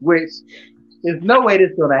swerve, which is no way this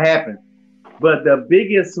is gonna happen, but the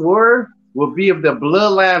biggest swerve will be if the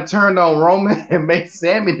bloodline turned on Roman and made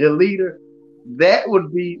Sammy the leader. That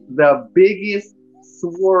would be the biggest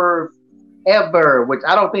swerve ever, which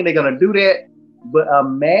I don't think they're gonna do that. But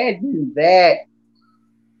imagine that.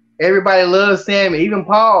 Everybody loves Sammy. Even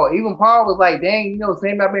Paul was like, dang,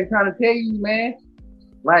 Sammy, I've been trying to tell you, man.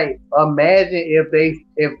 Like, imagine if they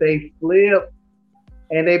flip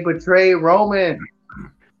and they betray Roman.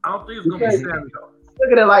 I don't think it's gonna be Sammy though.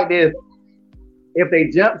 Look at it like this. If they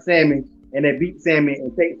jump Sammy and they beat Sammy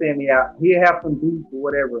and take Sammy out, he'll have some beef or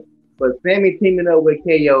whatever. But Sammy teaming up with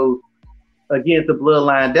KO against the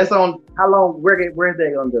Bloodline, that's on how long, where's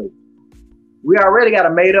that gonna go? We already got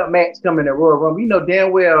a made up match coming at Royal Rumble. You know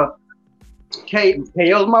damn well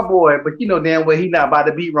KO's my boy, but you know damn well he's not about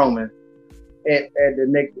to beat Roman at the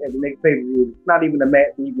next pay-per-view. It's not even a match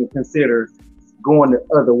that you can consider going the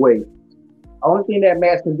other way. Only thing that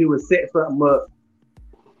match can do is set something up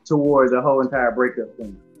towards the whole entire breakup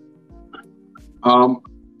thing.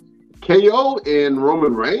 KO and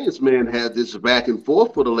Roman Reigns, man, had this back and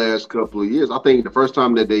forth for the last couple of years. I think the first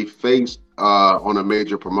time that they faced on a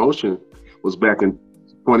major promotion was back in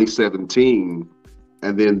 2017.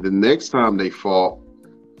 And then the next time they fought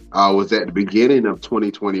was at the beginning of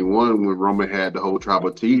 2021 when Roman had the whole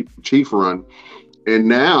Tribal Chief run. And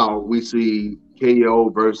now we see KO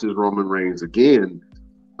versus Roman Reigns again.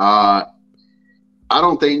 I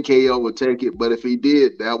don't think KO would take it, but if he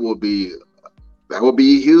did, that would be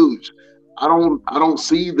huge. I don't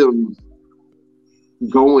see them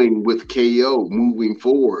going with KO moving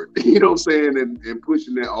forward. You know what I'm saying? And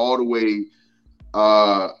pushing that all the way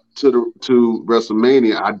to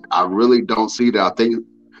WrestleMania. I really don't see that. I think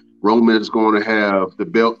Roman is going to have the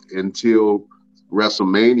belt until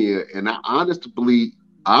WrestleMania, and I honestly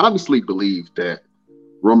believe that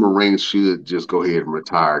Roman Reigns should just go ahead and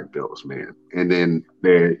retire the belts, man. And then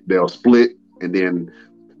they'll split, and then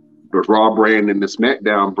the Raw brand and the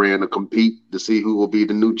SmackDown brand will compete to see who will be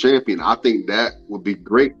the new champion. I think that would be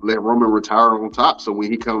great. Let Roman retire on top, so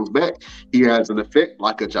when he comes back, he has an effect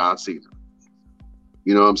like a John Cena.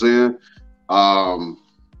 You know what I'm saying?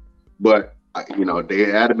 But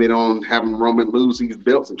they adamant on having Roman lose these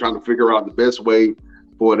belts and trying to figure out the best way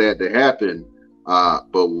for that to happen.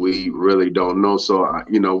 But we really don't know. So,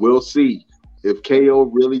 we'll see if KO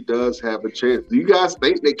really does have a chance. Do you guys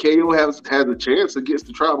think that KO has a chance against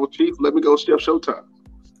the Tribal Chief? Let me go, Chef Showtime.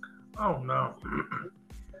 Oh, no.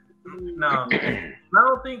 No. I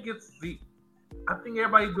don't think I think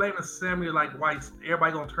everybody blaming Sammy like white.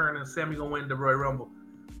 Everybody gonna turn and Sammy gonna win the Royal Rumble.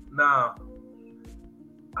 Nah.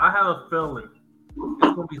 I have a feeling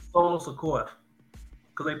it's gonna be Solo Sikoa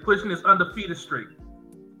because they pushing this undefeated streak.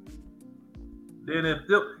 Then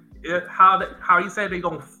how you say they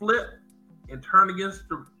gonna flip and turn against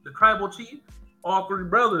the Tribal Chief, all three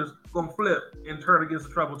brothers gonna flip and turn against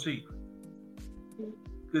the Tribal Chief.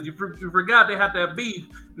 Because you forgot they had that beef.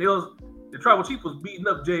 The Tribal Chief was beating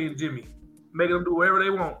up Jay and Jimmy, making them do whatever they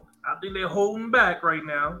want. I think they're holding back right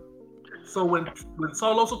now. So when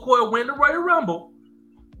Solo Sikoa win the Royal Rumble,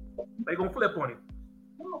 they gonna flip on him.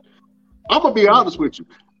 I'm gonna be honest with you.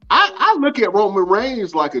 I look at Roman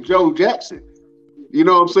Reigns like a Joe Jackson. You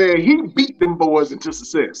know what I'm saying? He beat them boys into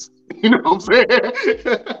success. You know what I'm saying?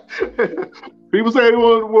 People say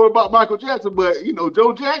what about Michael Jackson, but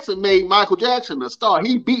Joe Jackson made Michael Jackson a star.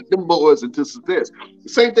 He beat them boys into success.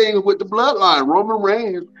 Same thing with the Bloodline. Roman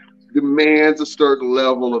Reigns demands a certain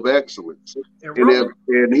level of excellence,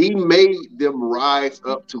 and he made them rise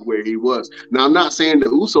up to where he was. Now, I'm not saying the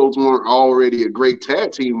Usos weren't already a great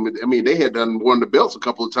tag team. I mean, they had won the belts a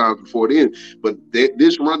couple of times before then, but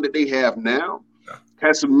this run that they have now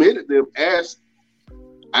has cemented them as,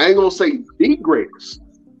 I ain't gonna say the greatest,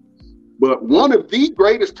 but one of the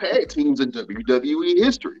greatest tag teams in WWE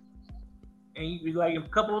history. And like in a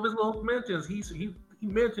couple of his little mentions, he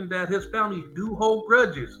mentioned that his family do hold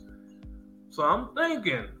grudges. So I'm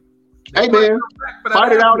thinking Hey man,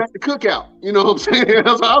 fight it out at the cookout. You know what I'm saying?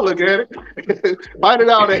 That's how I look at it. Fight it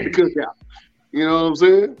out at the cookout. You know what I'm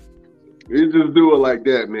saying? You just do it like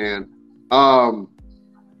that, man.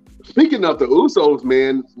 Speaking of the Usos,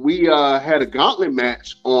 man, we had a gauntlet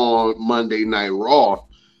match on Monday Night Raw,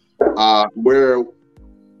 where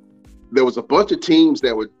there was a bunch of teams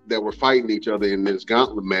that were fighting each other in this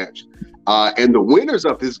gauntlet match, and the winners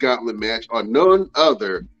of this gauntlet match are none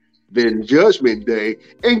other than Judgment Day.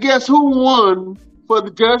 And guess who won for the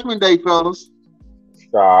Judgment Day, fellas?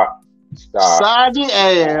 Stop. Side your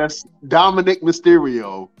ass, Dominic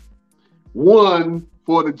Mysterio won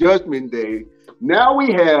for the Judgment Day. Now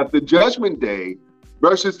we have the Judgment Day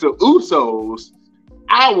versus the Usos.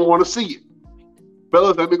 I want to see it.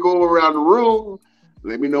 Fellas, let me go around the room.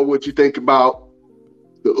 Let me know what you think about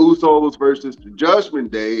the Usos versus the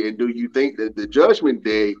Judgment Day. And do you think that the Judgment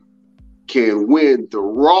Day can win the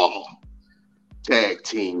Raw tag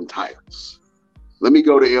team titles? Let me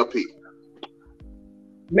go to LP.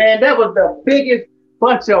 Man, that was the biggest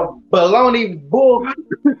bunch of baloney bull I've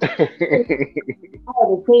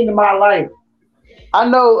ever seen in my life. I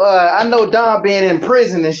know Don being in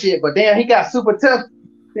prison and shit, but damn, he got super tough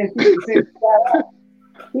since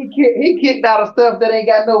he kicked out of stuff that ain't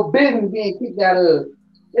got no business being kicked out of.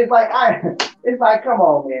 It's like, come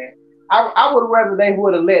on, man. I would rather they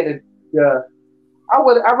would have let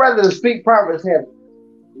I'd rather the Street Profits have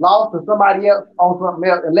lost to somebody else on something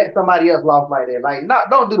else and let somebody else lost like that. Like,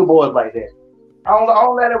 don't do the boys like that. I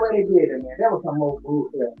don't let it where they did it, man. That was some more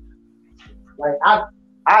bullshit. Like,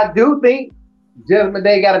 I do think Judgment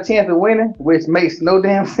Day got a chance of winning, which makes no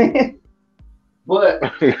damn sense. But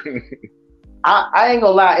I ain't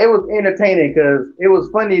gonna lie, it was entertaining because it was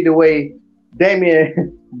funny the way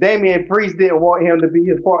Damian Priest didn't want him to be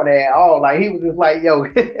his partner at all. Like, he was just like, yo.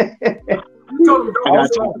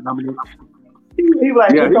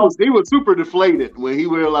 He was super deflated when he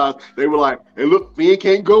realized they were like, hey, look, Finn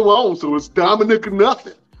can't go on, so it's Dominic or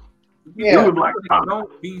nothing. Yeah. He was like,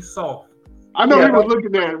 don't be soft. I know he was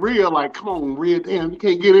looking at Rhea like, come on, Rhea, damn, you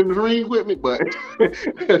can't get in the ring with me. But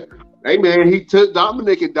hey, man, he took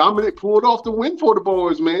Dominic, and Dominic pulled off the win for the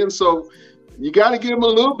boys, man. So you got to give him a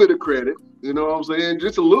little bit of credit. You know what I'm saying?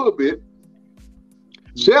 Just a little bit.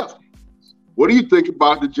 Chef, what do you think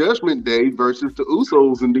about the Judgment Day versus the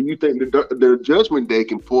Usos? And do you think the Judgment Day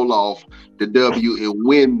can pull off the W and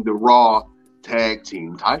win the Raw tag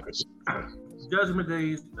team titles? Judgment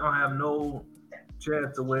Days don't have no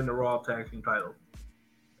chance to win the Raw tag team title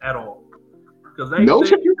at all. Because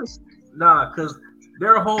because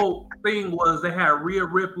their whole thing was they had Rhea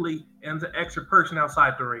Ripley and the extra person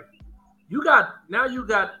outside the ring. You got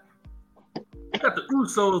the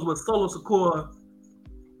Usos with Solo Sikoa,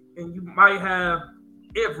 and you might have,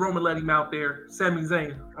 if Roman let him out there, Sami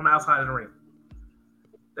Zayn on the outside of the ring.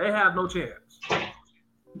 They have no chance.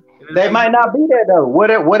 They might not be there though.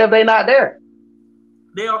 What if they not there?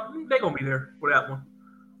 They gonna be there for that one.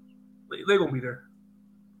 They gonna be there.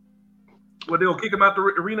 Well, they'll kick him out the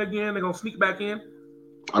arena again. They're gonna sneak back in.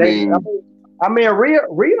 I mean, Rhea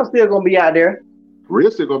still gonna be out there. Rhea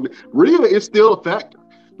is still a factor.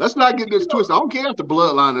 Let's not get this twisted. I don't care if the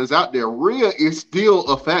bloodline is out there. Rhea is still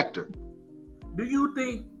a factor. Do you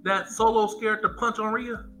think that Solo's scared to punch on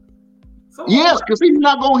Rhea? Yes, because he's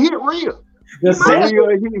not gonna hit Rhea. They're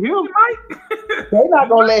not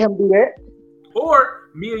gonna let him do that. Or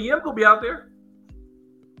Mia Yim gonna be out there.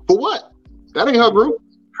 For what? That ain't her group.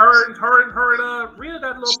 Her and Rhea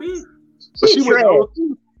got a little beef. But she was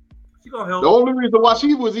She gonna help. The only reason why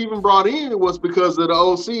she was even brought in was because of the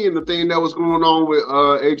OC and the thing that was going on with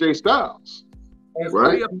AJ Styles. There's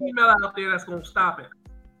right? gonna be a female out there that's gonna stop it.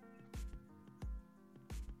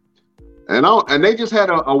 And they just had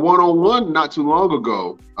a one-on-one not too long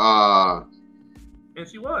ago. And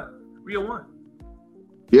she won. Rhea won.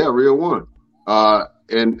 Yeah, Rhea won.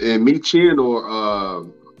 And Mi Chin or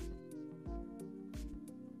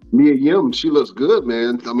Mia Yim, she looks good,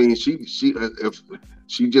 man. I mean, if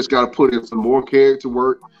she just got to put in some more character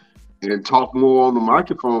work and talk more on the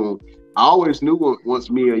microphone. I always knew once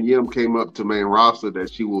Mia Yim came up to main roster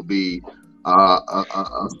that she will be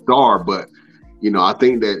a star, but I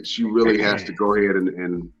think that she really has to go ahead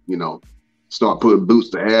and start putting boots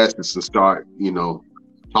to asses and start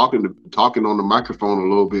talking on the microphone a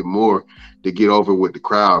little bit more to get over with the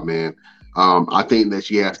crowd, man. I think that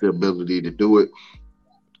she has the ability to do it.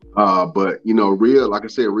 But Rhea, like I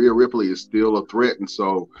said, Rhea Ripley is still a threat, and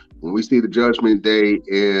so when we see the Judgment Day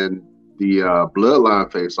and the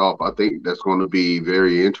Bloodline face off, I think that's going to be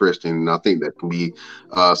very interesting, and I think that can be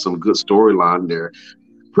some good storyline there.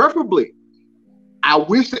 Preferably, I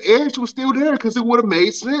wish the Edge was still there because it would have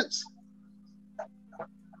made sense.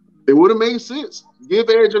 It would have made sense. Give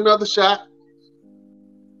Edge another shot.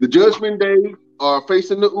 The Judgment Day are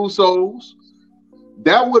facing the Usos.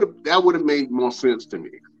 That would have made more sense to me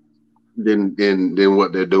than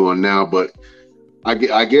what they're doing now. But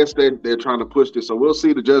I guess they're trying to push this. So we'll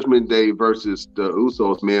see the Judgment Day versus the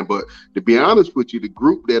Usos, man. But to be honest with you, the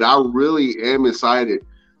group that I really am excited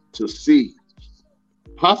to see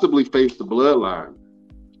possibly face the Bloodline.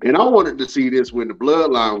 And I wanted to see this when the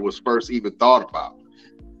Bloodline was first even thought about.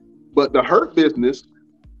 But the Hurt Business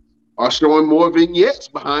are showing more vignettes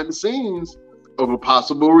behind the scenes of a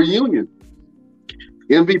possible reunion.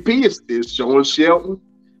 MVP is showing Shelton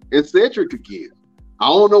and Cedric again. I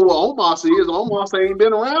don't know what Omos is. Omos ain't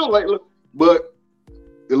been around lately, but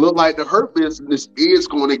it looked like the Hurt Business is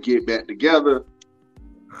going to get back together.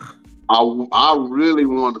 I really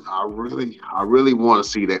want to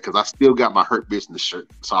see that because I still got my Hurt Business shirt,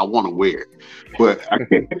 so I want to wear it. But I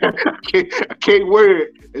can't wear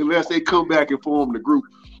it unless they come back and form the group.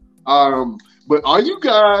 But are you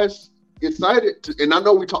guys excited to, and I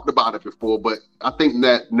know we talked about it before, but I think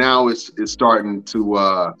that now it's starting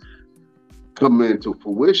to come into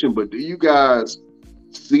fruition. But do you guys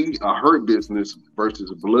see a Hurt Business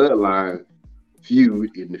versus Bloodline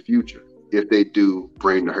feud in the future if they do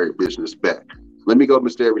bring the Hurt Business back? Let me go,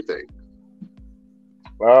 Mr. Everything.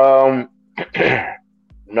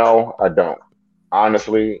 No, I don't.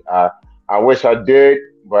 Honestly, I wish I did,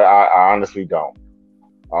 but I honestly don't.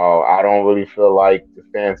 I don't really feel like the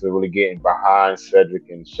fans are really getting behind Cedric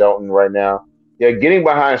and Shelton right now. They're getting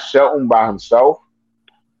behind Shelton by himself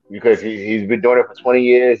because he's been doing it for 20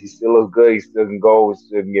 years. He still looks good. He still can go. He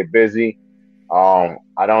still can get busy. I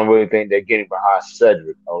don't really think they're getting behind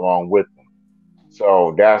Cedric along with him.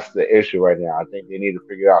 So that's the issue right now. I think they need to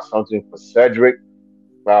figure out something for Cedric.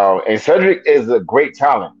 And Cedric is a great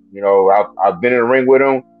talent. You know, I've been in the ring with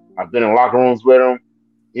him. I've been in locker rooms with him.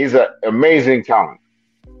 He's an amazing talent.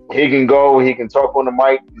 He can go. He can talk on the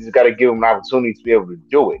mic. You just got to give him an opportunity to be able to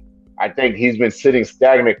do it. I think he's been sitting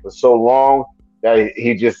stagnant for so long that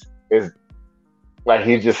he just is like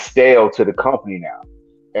he's just stale to the company now,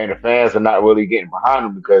 and the fans are not really getting behind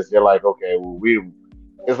him because they're like, okay, well,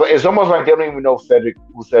 it's almost like they don't even know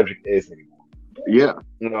who Cedric is anymore. Yeah,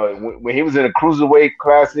 you know, when he was in the Cruiserweight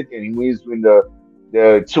Classic and he was in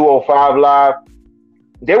the 205 Live,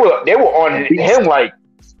 they were on him like,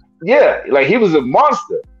 yeah, like he was a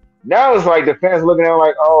monster. Now it's like the fans looking at him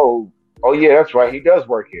like, oh yeah, that's right, he does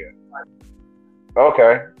work here.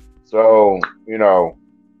 Okay, so you know,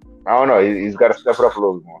 I don't know, he's got to step it up a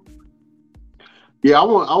little bit more. Yeah, I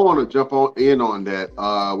want to jump in on that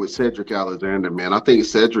with Cedric Alexander, man. I think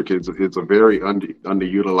Cedric is a very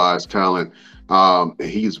underutilized talent.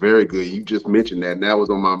 He's very good. You just mentioned that, and that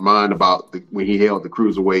was on my mind about when he held the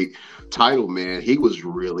Cruiserweight title, man. He was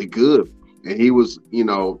really good, and he was, you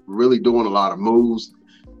know, really doing a lot of moves.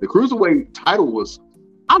 The Cruiserweight title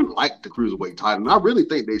I like the Cruiserweight title, and I really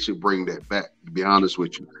think they should bring that back, to be honest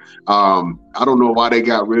with you. I don't know why they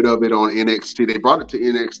got rid of it on NXT. They brought it to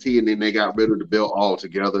NXT, and then they got rid of the belt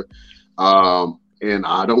altogether. And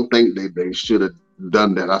I don't think they should have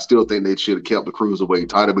done that. I still think they should have kept the Cruiserweight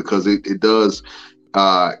title because it does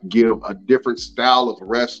give a different style of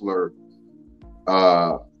wrestler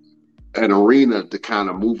an arena to kind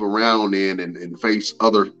of move around in and face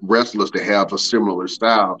other wrestlers that have a similar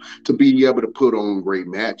style to be able to put on great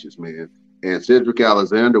matches, man. And Cedric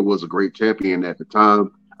Alexander was a great champion at the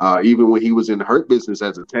time. Even when he was in the Hurt Business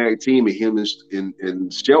as a tag team, and him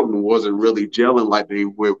and Shelton wasn't really gelling like they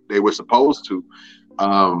were supposed to.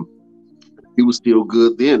 He was still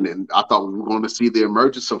good then, and I thought we were going to see the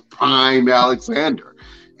emergence of Prime Alexander.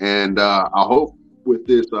 And I hope with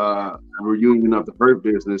this reunion of the Hurt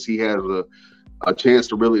Business, he has a chance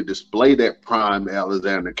to really display that Prime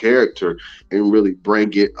Alexander character and really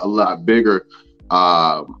bring it a lot bigger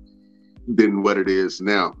than what it is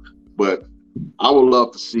now. But I would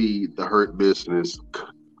love to see the Hurt Business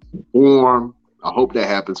form. I hope that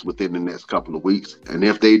happens within the next couple of weeks. And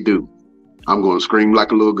if they do, I'm going to scream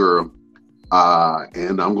like a little girl.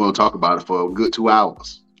 And I'm going to talk about it for a good 2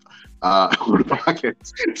 hours. On the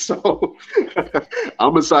podcast. So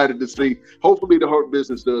I'm excited to see. Hopefully the Hurt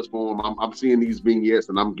Business does form. I'm seeing these vignettes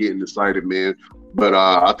and I'm getting excited, man. But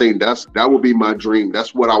I think that would be my dream.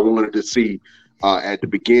 That's what I wanted to see at the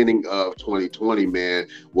beginning of 2020, man.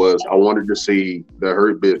 Was I wanted to see the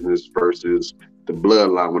Hurt Business versus the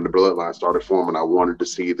Bloodline. When the Bloodline started forming, I wanted to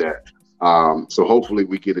see that. So hopefully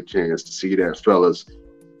we get a chance to see that, fellas,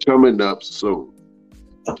 coming up soon.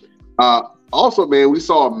 Also, man, we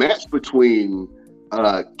saw a match between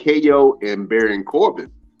KO and Baron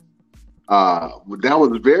Corbin. That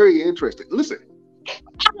was very interesting. Listen,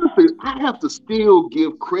 I have to still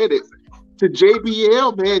give credit to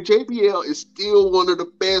JBL, man. JBL is still one of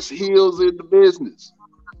the best heels in the business.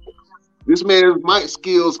 This man's mic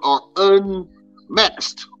skills are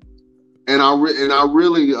unmatched, and I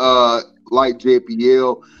really like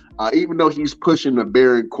JBL. Even though he's pushing the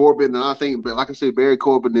Baron Corbin, and I think, like I said, Baron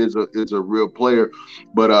Corbin is a real player.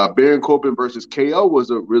 But Baron Corbin versus KO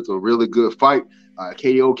was a really good fight.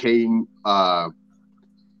 KO came,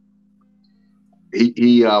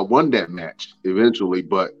 he won that match eventually,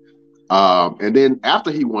 but and then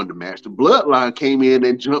after he won the match, the Bloodline came in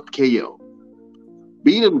and jumped KO,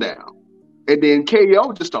 beat him down, and then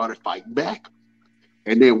KO just started fighting back,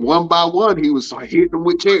 and then one by one he was hitting them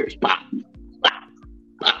with chairs. Pop,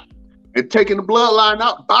 and taking the Bloodline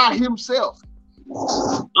out by himself.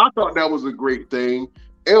 I thought that was a great thing.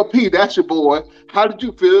 LP, that's your boy. How did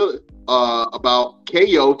you feel about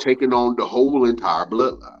KO taking on the whole entire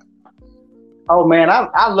Bloodline? Oh man,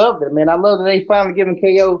 I loved it, man. I love that they finally giving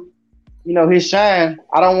KO, his shine.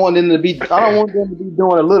 I don't want them to be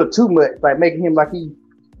doing a little too much, like making him like he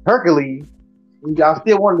Hercules. I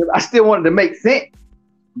still wanted to make sense.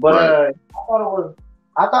 But right.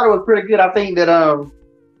 I thought it was pretty good. I think that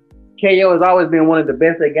KO has always been one of the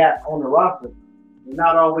best they got on the roster, and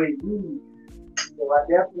not always used. So I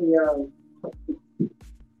definitely,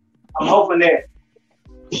 I'm hoping that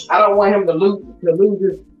I don't want him to lose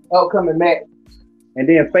his upcoming match and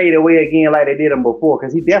then fade away again like they did him before,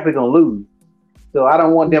 because he's definitely gonna lose. So I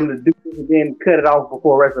don't want them to do this and then cut it off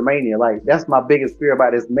before WrestleMania. Like, that's my biggest fear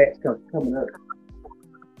about this match coming up.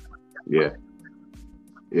 Yeah,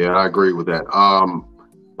 I agree with that.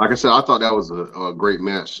 Like I said, I thought that was a great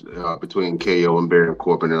match between KO and Baron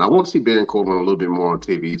Corbin, and I want to see Baron Corbin a little bit more on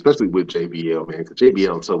TV, especially with JBL, man, because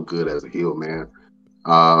JBL is so good as a heel, man.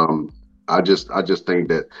 I just think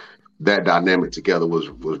that dynamic together was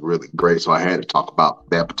really great, so I had to talk about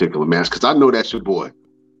that particular match because I know that's your boy,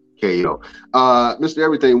 KO. Mr.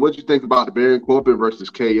 Everything, what do you think about the Baron Corbin versus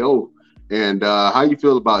KO, and how you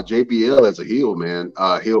feel about JBL as a heel, man,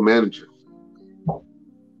 heel manager?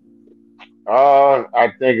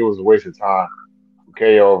 I think it was a waste of time.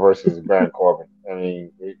 KO versus Baron Corbin. I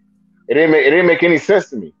mean, it didn't make any sense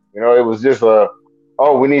to me. It was just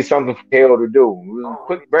we need something for KO to do.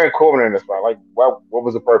 Put Baron Corbin in the spot. Like, what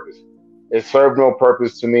was the purpose? It served no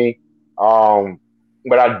purpose to me.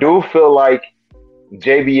 But I do feel like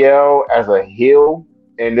JBL as a heel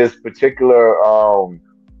in this particular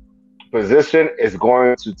position is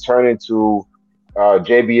going to turn into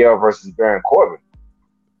JBL versus Baron Corbin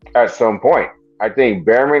at some point. I think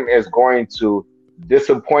Baron is going to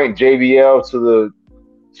disappoint JBL to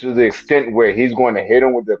the extent where he's going to hit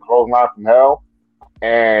him with the clothesline from hell,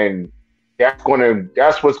 and that's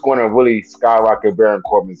what's going to really skyrocket Baron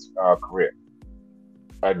Corbin's career.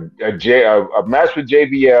 A match with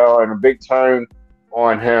JBL and a big turn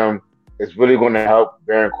on him is really going to help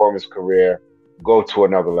Baron Corbin's career go to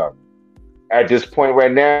another level. At this point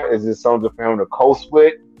right now, is this something for him to coast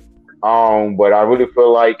with? But I really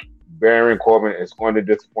feel like Baron Corbin is going to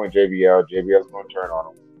disappoint JBL. JBL is going to turn on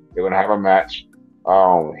him. They're going to have a match.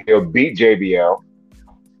 He'll beat JBL,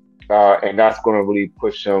 and that's going to really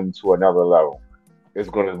push him to another level. It's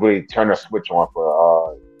going to really turn a switch on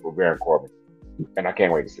for Baron Corbin, and I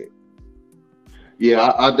can't wait to see it.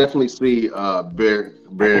 Yeah, I definitely see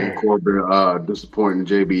Baron Corbin disappointing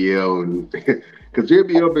JBL, and because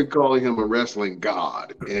JBL been calling him a wrestling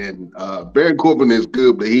god, and Baron Corbin is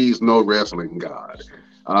good, but he's no wrestling god.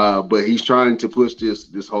 But he's trying to push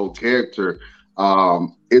this whole character.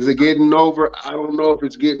 Is it getting over? I don't know if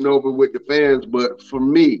it's getting over with the fans, but for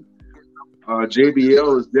me,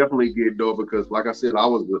 JBL is definitely getting over because, like I said, I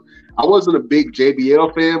wasn't a big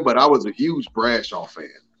JBL fan, but I was a huge Bradshaw fan.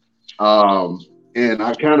 And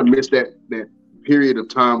I kind of missed that period of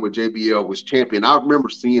time where JBL was champion. I remember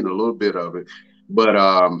seeing a little bit of it, but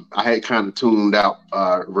I had kind of tuned out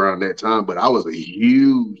around that time. But I was a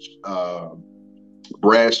huge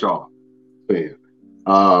Bradshaw fan.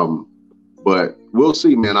 But we'll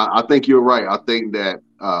see, man. I think you're right. I think that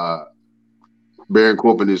Baron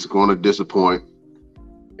Corbin is going to disappoint,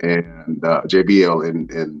 and JBL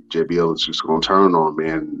and JBL is just going to turn on,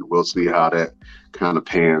 man. We'll see how that kind of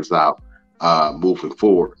pans out moving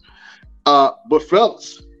forward. But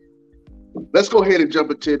fellas, let's go ahead and jump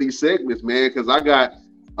into these segments, man, because I got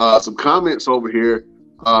some comments over here.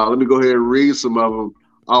 Let me go ahead and read some of them.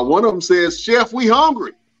 One of them says, "Chef, we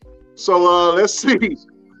hungry." So let's see.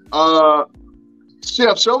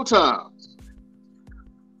 Chef Showtime,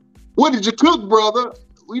 what did you cook, brother?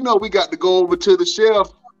 We know we got to go over to the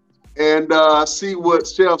chef and see what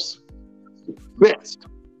chef's best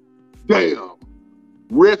damn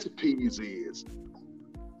recipes is.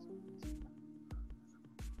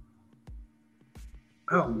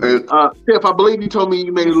 Oh. And Steph, I believe you told me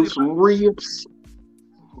you made some ribs.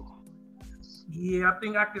 Yeah, I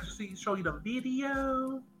think I can show you the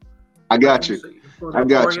video. I got you. I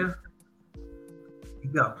got you.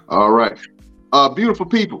 Go. All right. Beautiful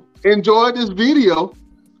people, enjoy this video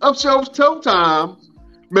of Show's Toe Time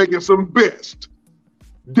making some best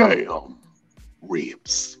damn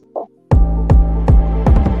ribs.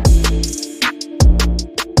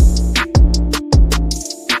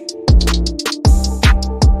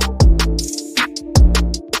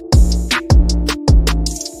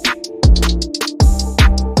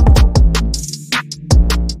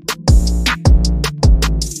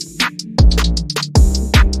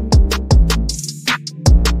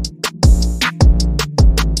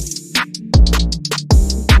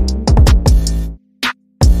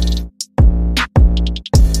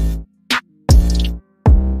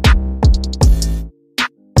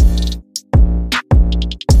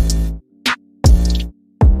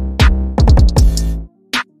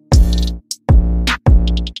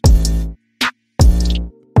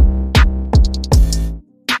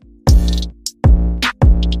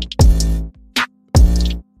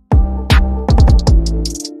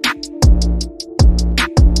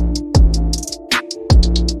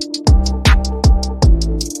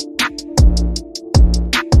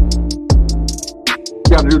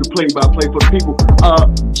 Got to do the play-by-play for the people.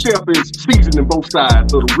 Chef is seasoning both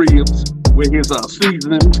sides of the ribs with his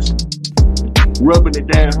seasonings, rubbing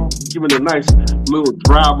it down, giving a nice little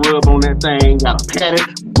dry rub on that thing. Got to pat it,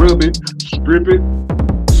 rub it, strip it,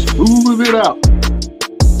 smooth it out.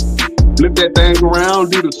 Flip that thing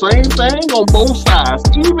around, do the same thing on both sides,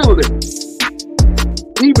 evenly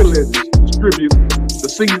distribute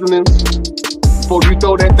the seasonings before you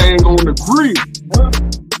throw that thing on the grill.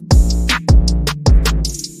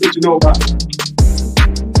 What you know about it?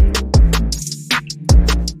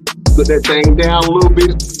 Put that thing down a little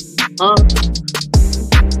bit.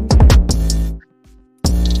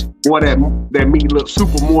 Boy, that meat looks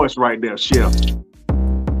super moist right there, Chef.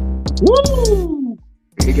 Woo!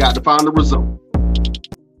 He got to find the result.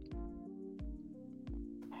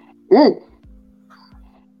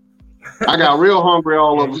 I got real hungry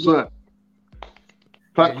all of a sudden.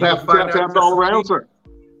 Claps all around, sir.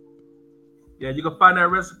 Yeah, you can find that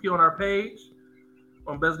recipe on our page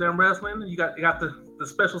on Best Damn Wrestling. You got the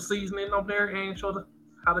special seasoning on there and show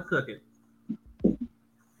how to cook it.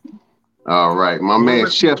 All right, my man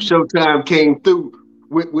Chef Showtime came through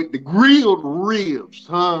with the grilled ribs,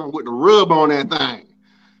 with the rub on that thing.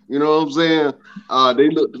 You know what I'm saying?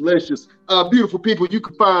 They look delicious. Beautiful people, you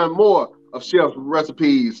can find more of Chef's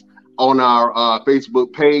recipes on our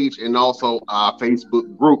Facebook page and also our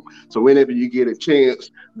Facebook group. So whenever you get a chance,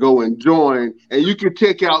 go and join, and you can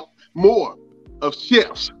check out more of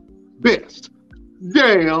Chef's best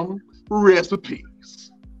damn recipes.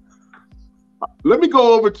 Let me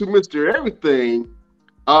go over to Mr. Everything.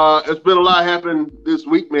 It's been a lot happening this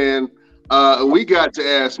week, man. We got to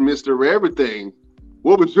ask Mr. Everything,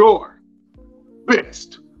 what was your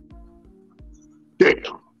best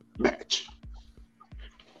damn match?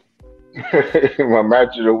 My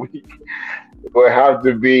match of the week would have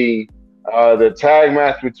to be the tag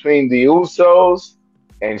match between the Usos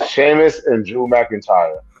and Sheamus and Drew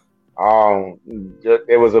McIntyre.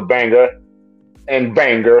 It was a banger and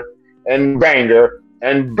banger and banger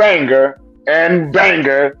and banger and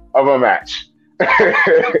banger of a match.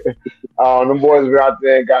 The boys were out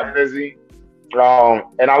there and got busy.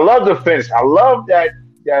 And I love the finish. I love that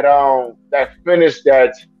finish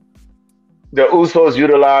that the Usos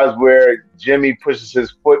utilized where Jimmy pushes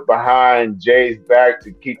his foot behind Jay's back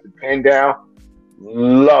to keep the pin down.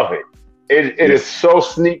 Love it. It is so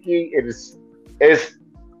sneaky. It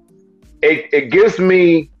gives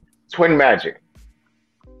me twin magic.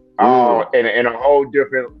 In a whole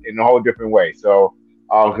different way. So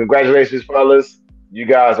congratulations, fellas. You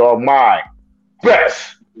guys are my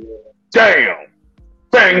best damn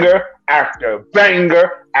banger after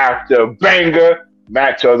banger after banger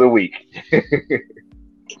match of the week.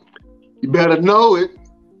 You better know it.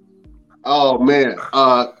 Oh man,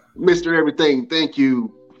 Mr. Everything, thank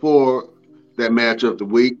you for that match of the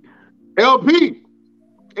week. LPZ.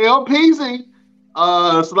 It's a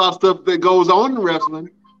lot of stuff that goes on in wrestling.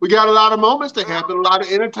 We got a lot of moments that happen, a lot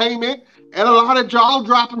of entertainment, and a lot of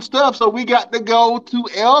jaw-dropping stuff. So we got to go to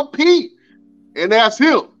LP and ask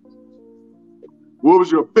him, what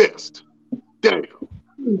was your best damn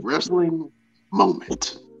wrestling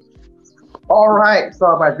moment? All right,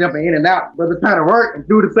 sorry about jumping in and out, but it's trying to work and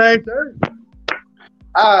do the same thing.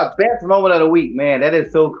 Best moment of the week, man. That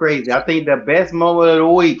is so crazy. I think the best moment of the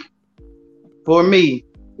week for me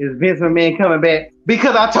is Vince McMahon coming back,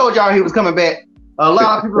 because I told y'all he was coming back A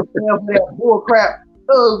lot of people fell for that bull crap.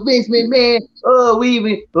 Oh, Vince McMahon.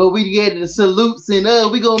 We get the salutes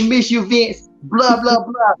and we gonna miss you, Vince. Blah blah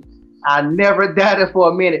blah. I never doubted for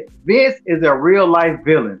a minute. Vince is a real life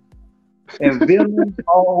villain, and villains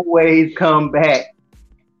always come back.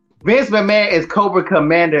 Vince McMahon is Cobra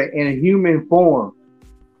Commander in human form.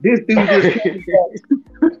 This dude just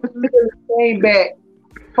came back.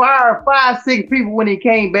 Fired 5-6 people when he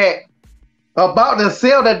came back. About to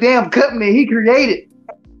sell the damn company he created.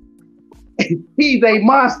 He's a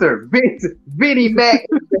monster. Vinnie Mac.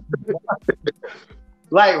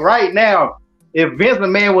 Like right now, if Vince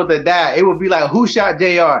McMahon was to die, it would be like, who shot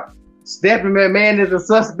JR? Stephanie McMahon is a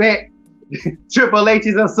suspect. Triple H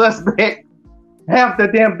is a suspect. Half the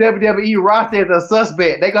damn WWE roster is a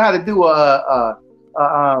suspect. They're gonna have to do a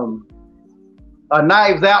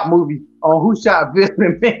Knives Out movie on who shot Vince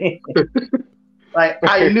McMahon. Like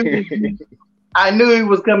I knew he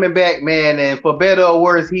was coming back, man, and for better or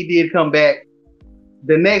worse, he did come back.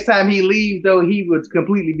 The next time he leaves, though, he would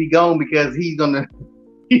completely be gone because he's gonna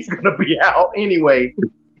be out anyway.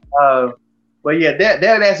 But yeah, that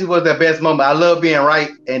actually was the best moment. I love being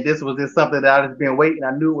right, and this was just something that I just been waiting.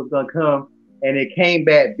 I knew it was gonna come, and it came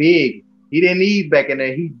back big. He didn't ease back in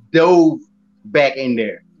there; he dove back in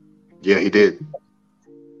there. Yeah, he did.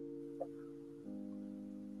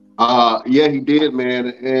 Yeah, he did,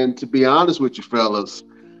 man. And to be honest with you, fellas,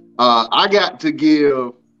 I got to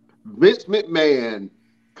give Vince McMahon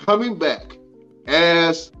coming back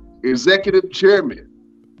as executive chairman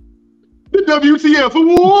the WTF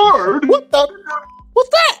award. What's that?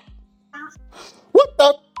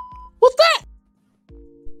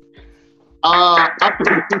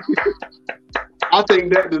 I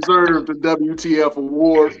think that deserved the WTF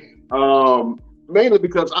award. Mainly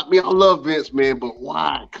because I love Vince, man, but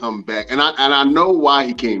why come back? And I know why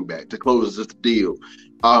he came back to close this deal,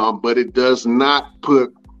 but it does not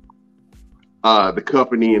put the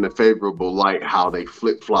company in a favorable light. How they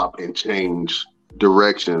flip flop and change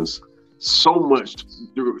directions so much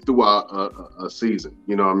throughout a season.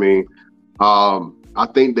 You know what I mean? I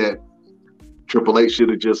think that Triple H should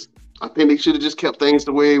have just kept things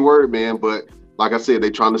the way they were, man. But like I said, they're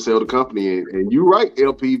trying to sell the company. And you're right,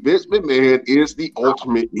 LP. Vince McMahon is the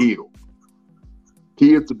ultimate heel.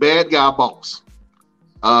 He is the bad guy boss.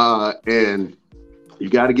 And you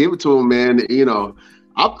got to give it to him, man. You know,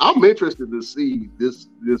 I'm interested to see this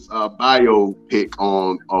biopic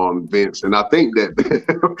on Vince. And I think that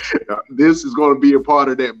this is going to be a part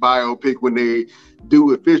of that biopic when they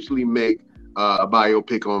do officially make a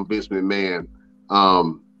biopic on Vince McMahon.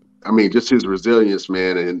 Just his resilience,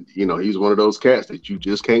 man. And, you know, he's one of those cats that you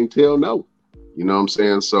just can't tell no. You know what I'm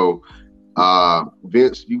saying? So,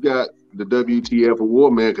 Vince, you got the WTF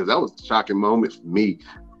award, man, because that was a shocking moment for me.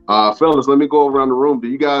 Fellas, let me go around the room. Do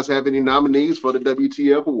you guys have any nominees for the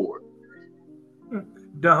WTF award?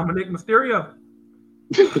 Dominic Mysterio.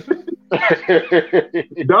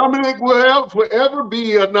 Dominic will forever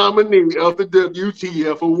be a nominee of the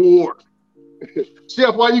WTF award.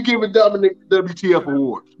 Chef, why you giving Dominic the WTF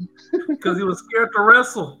award? Because he was scared to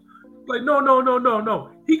wrestle. Like,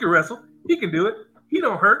 no. He can wrestle. He can do it. He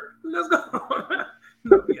don't hurt. Let's go.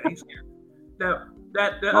 No, yeah, he's scared.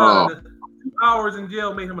 That 2 hours in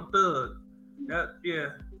jail made him a thug.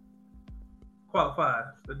 Qualified.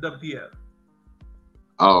 The WTF.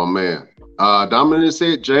 Oh man. Dominic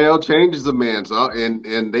said jail changes a man. So,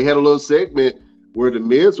 and they had a little segment where the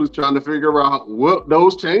Miz was trying to figure out what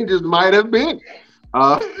those changes might have been.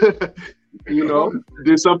 You know,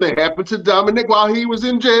 did something happen to Dominic while he was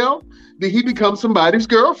in jail? Did he become somebody's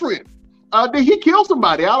girlfriend? Did he kill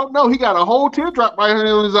somebody? I don't know. He got a whole teardrop right here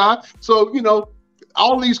in his eye. So, you know,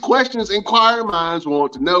 all these questions inquiring minds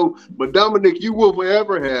want to know. But Dominic, you will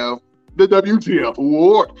forever have the WTF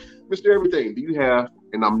award. Mr. Everything, do you have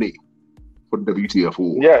a nominee for the WTF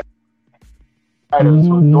award? Yeah.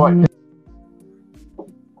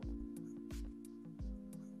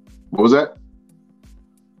 What was that?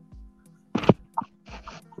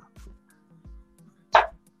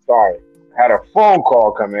 Sorry, had a phone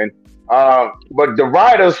call come in. But the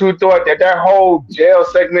writers who thought that whole jail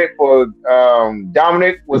segment for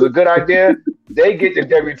Dominic was a good idea, they get the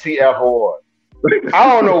WTF award. I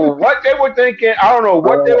don't know what they were thinking. I don't know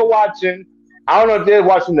what they were watching. I don't know if they were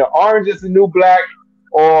watching The Orange is the New Black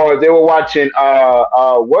or they were watching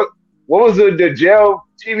what was the jail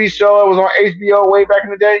TV show that was on HBO way back in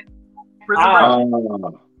the day?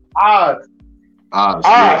 Oz.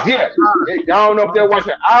 Yeah. I don't know if they're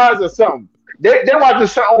watching Oz or something. They're watching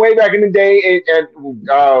something way back in the day, and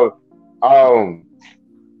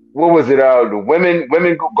what was it? The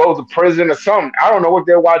women go to prison or something. I don't know what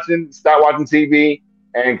they're watching. Start watching TV,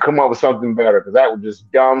 and come up with something better because that was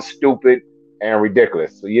just dumb, stupid, and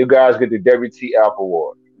ridiculous. So you guys get the WTF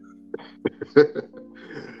award.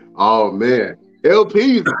 Oh man,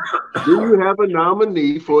 LP, do you have a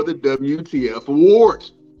nominee for the WTF award?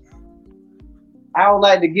 I would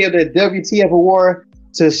like to give the WTF award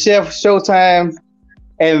to Chef Showtime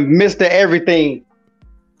and Mr. Everything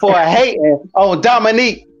for hating on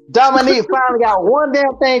Dominique. Dominique finally got one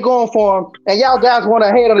damn thing going for him, and y'all guys want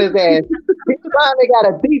to hate on his ass. He finally got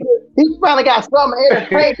a decent. He finally got something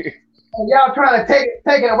entertaining, and y'all trying to take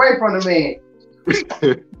it away from the man.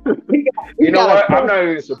 You know what? I'm not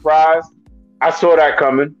even surprised. I saw that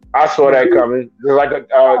coming. It's like a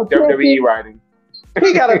WWE writing.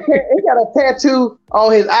 He got a tattoo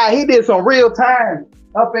on his eye. He did some real time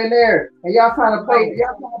up in there, and y'all trying to play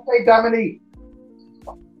Dominique.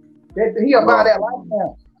 He about that life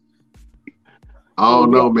now. I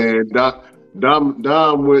don't know, man.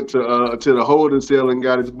 Dom went to the holding cell and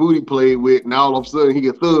got his booty played with, and all of a sudden he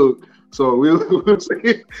a thug. So we'll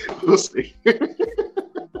see. We'll see.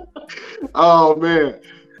 Oh man,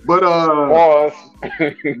 but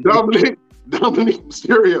Dominic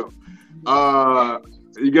Mysterio,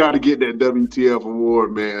 you got to get that WTF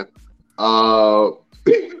award, man.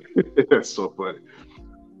 That's so funny,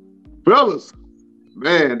 fellas.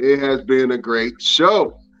 Man, it has been a great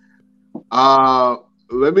show.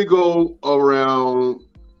 Let me go around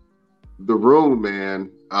the room,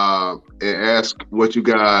 man, and ask what you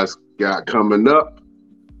guys got coming up.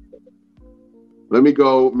 Let me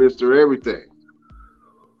go, Mr. Everything.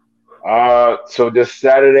 So this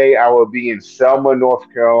Saturday I will be in Selma,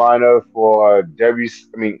 North Carolina for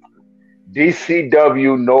DCW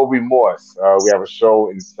No Remorse. We have a show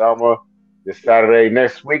in Selma this Saturday.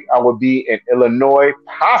 Next week I will be in Illinois,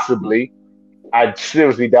 possibly. I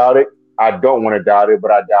seriously doubt it. I don't want to doubt it,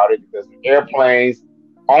 but I doubt it because the airplanes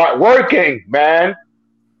aren't working, man.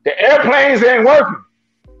 The airplanes ain't working.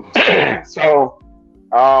 So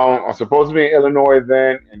I'm supposed to be in Illinois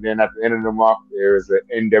then, and then at the end of the month there is an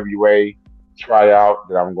NWA tryout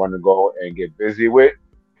that I'm going to go and get busy with.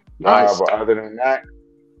 Nice. But other than that,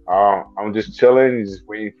 I'm just chilling, just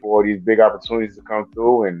waiting for these big opportunities to come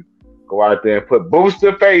through and go out there and put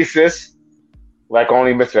booster faces like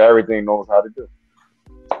only Mr. Everything knows how to do.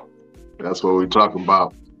 That's what we're talking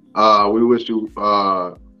about. We wish you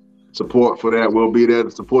support for that. We'll be there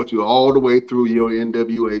to support you all the way through your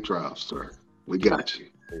NWA trials, sir. We got you.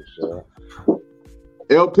 Sure.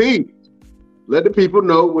 LP, let the people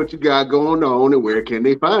know what you got going on and where can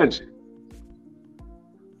they find you.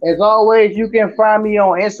 As always, you can find me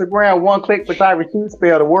on Instagram, One Click Photography,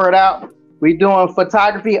 spell the word out. We doing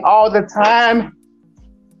photography all the time.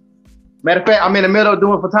 Matter of fact, I'm in the middle of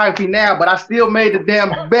doing photography now, but I still made the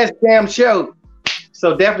best damn show.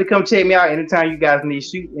 So definitely come check me out anytime you guys need to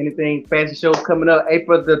shoot anything. Fashion show's coming up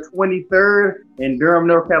April the 23rd in Durham,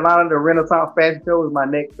 North Carolina. The Renaissance Fashion Show is my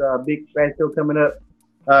next big fashion show coming up.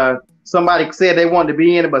 Somebody said they wanted to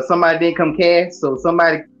be in it, but somebody didn't come cast. So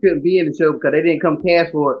somebody couldn't be in the show because they didn't come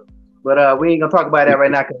cast for it. But we ain't going to talk about that right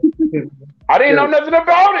now. I didn't know nothing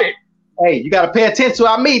about it. Hey, you got to pay attention to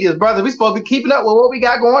our medias, brother. We supposed to be keeping up with what we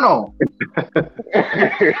got going on.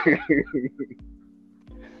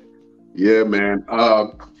 Yeah, man.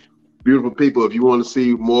 Beautiful people, if you want to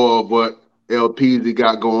see more of what LPZ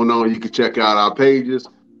got going on, you can check out our pages.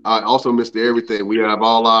 Also, Mr. Everything, we have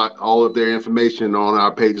all of their information on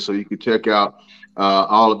our pages, so you can check out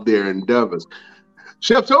all of their endeavors.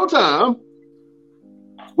 Chef Showtime,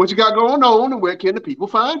 what you got going on and where can the people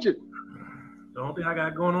find you? The only thing I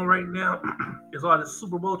got going on right now is all this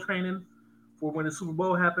Super Bowl training for when the Super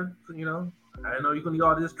Bowl happens. You know, I know you're gonna need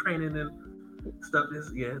all this training and stuff.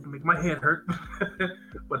 It's make my head hurt.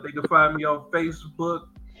 But they can find me on Facebook.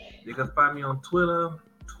 They can find me on Twitter,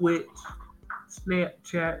 Twitch,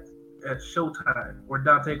 Snapchat at Showtime or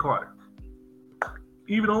Dante Carter.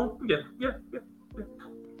 Even on, yeah.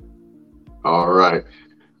 All right.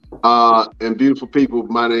 And beautiful people,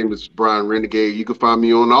 my name is Brian Renegade. You can find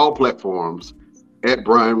me on all platforms at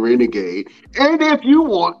Brian Renegade. And if you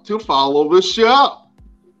want to follow the show,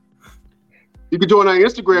 you can join our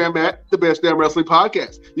Instagram at The Best Damn Wrestling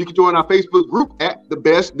Podcast. You can join our Facebook group at The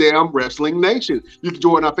Best Damn Wrestling Nation. You can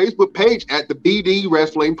join our Facebook page at The BD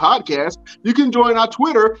Wrestling Podcast. You can join our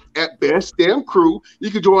Twitter at Best Damn Crew.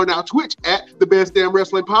 You can join our Twitch at The Best Damn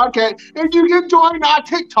Wrestling Podcast. And you can join our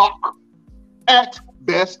TikTok at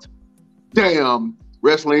Best Damn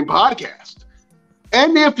Wrestling Podcast.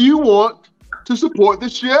 And if you want to support the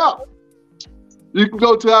show, you can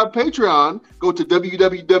go to our Patreon. Go to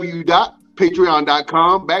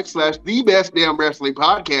www.patreon.com/The Best Damn Wrestling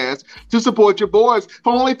Podcast to support your boys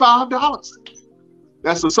for only $5.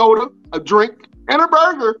 That's a soda, a drink, and a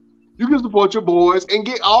burger, you can support your boys and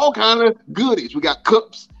get all kind of goodies. We got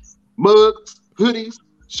cups, mugs, hoodies,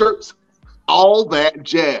 shirts, all that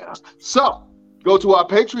jazz. So go to our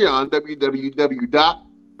Patreon,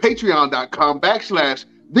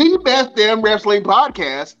 www.patreon.com/The Best Damn Wrestling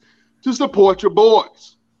Podcast to support your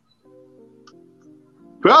boys.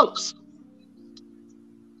 Fellas,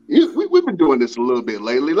 we've been doing this a little bit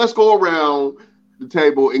lately. Let's go around the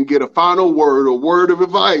table and get a final word or word of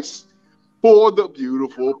advice for the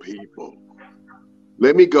beautiful people.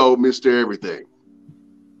 Let me go, Mr. Everything.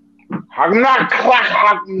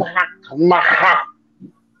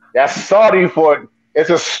 That's sorry for it. It's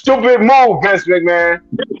a stupid move, Vince McMahon.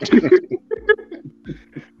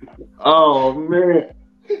 Oh, man.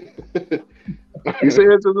 He said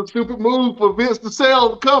it's a stupid move for Vince to sell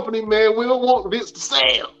the company, man. We don't want Vince to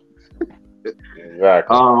sell.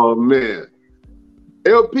 Exactly. Oh, man.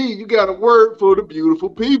 LP, you got a word for the beautiful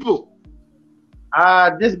people.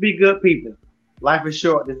 Just be good people. Life is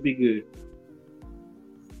short. Just be good.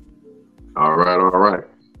 All right.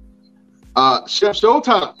 Chef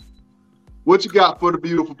Showtime, what you got for the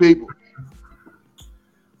beautiful people?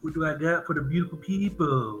 What do I got for the beautiful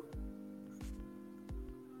people?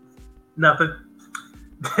 Nothing.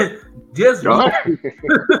 Just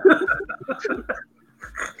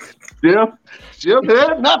Chef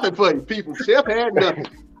had nothing for you people. Chef had nothing.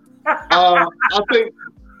 I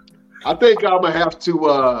think I'm gonna have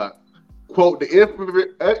to quote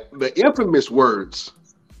the infamous words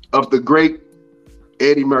of the great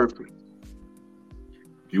Eddie Murphy.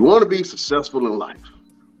 If you want to be successful in life,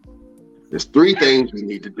 there's 3 things you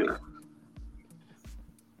need to do.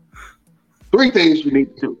 3 things you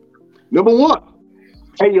need to do. Number 1,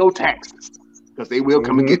 pay your taxes, because they will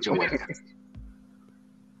come and get your ass.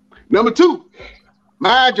 Number 2,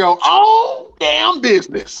 mind your own damn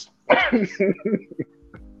business.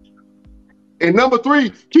 And number 3,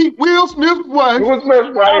 keep Will Smith's wife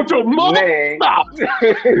out your mouth.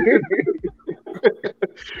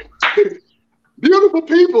 Beautiful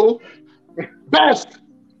people, best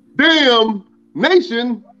damn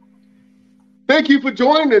nation, thank you for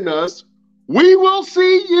joining us. We will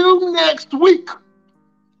see you next week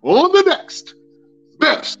on the next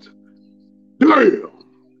Best Damn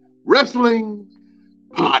Wrestling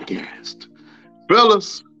Podcast.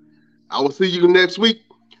 Fellas, I will see you next week.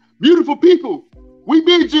 Beautiful people, we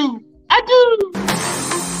bid you adieu.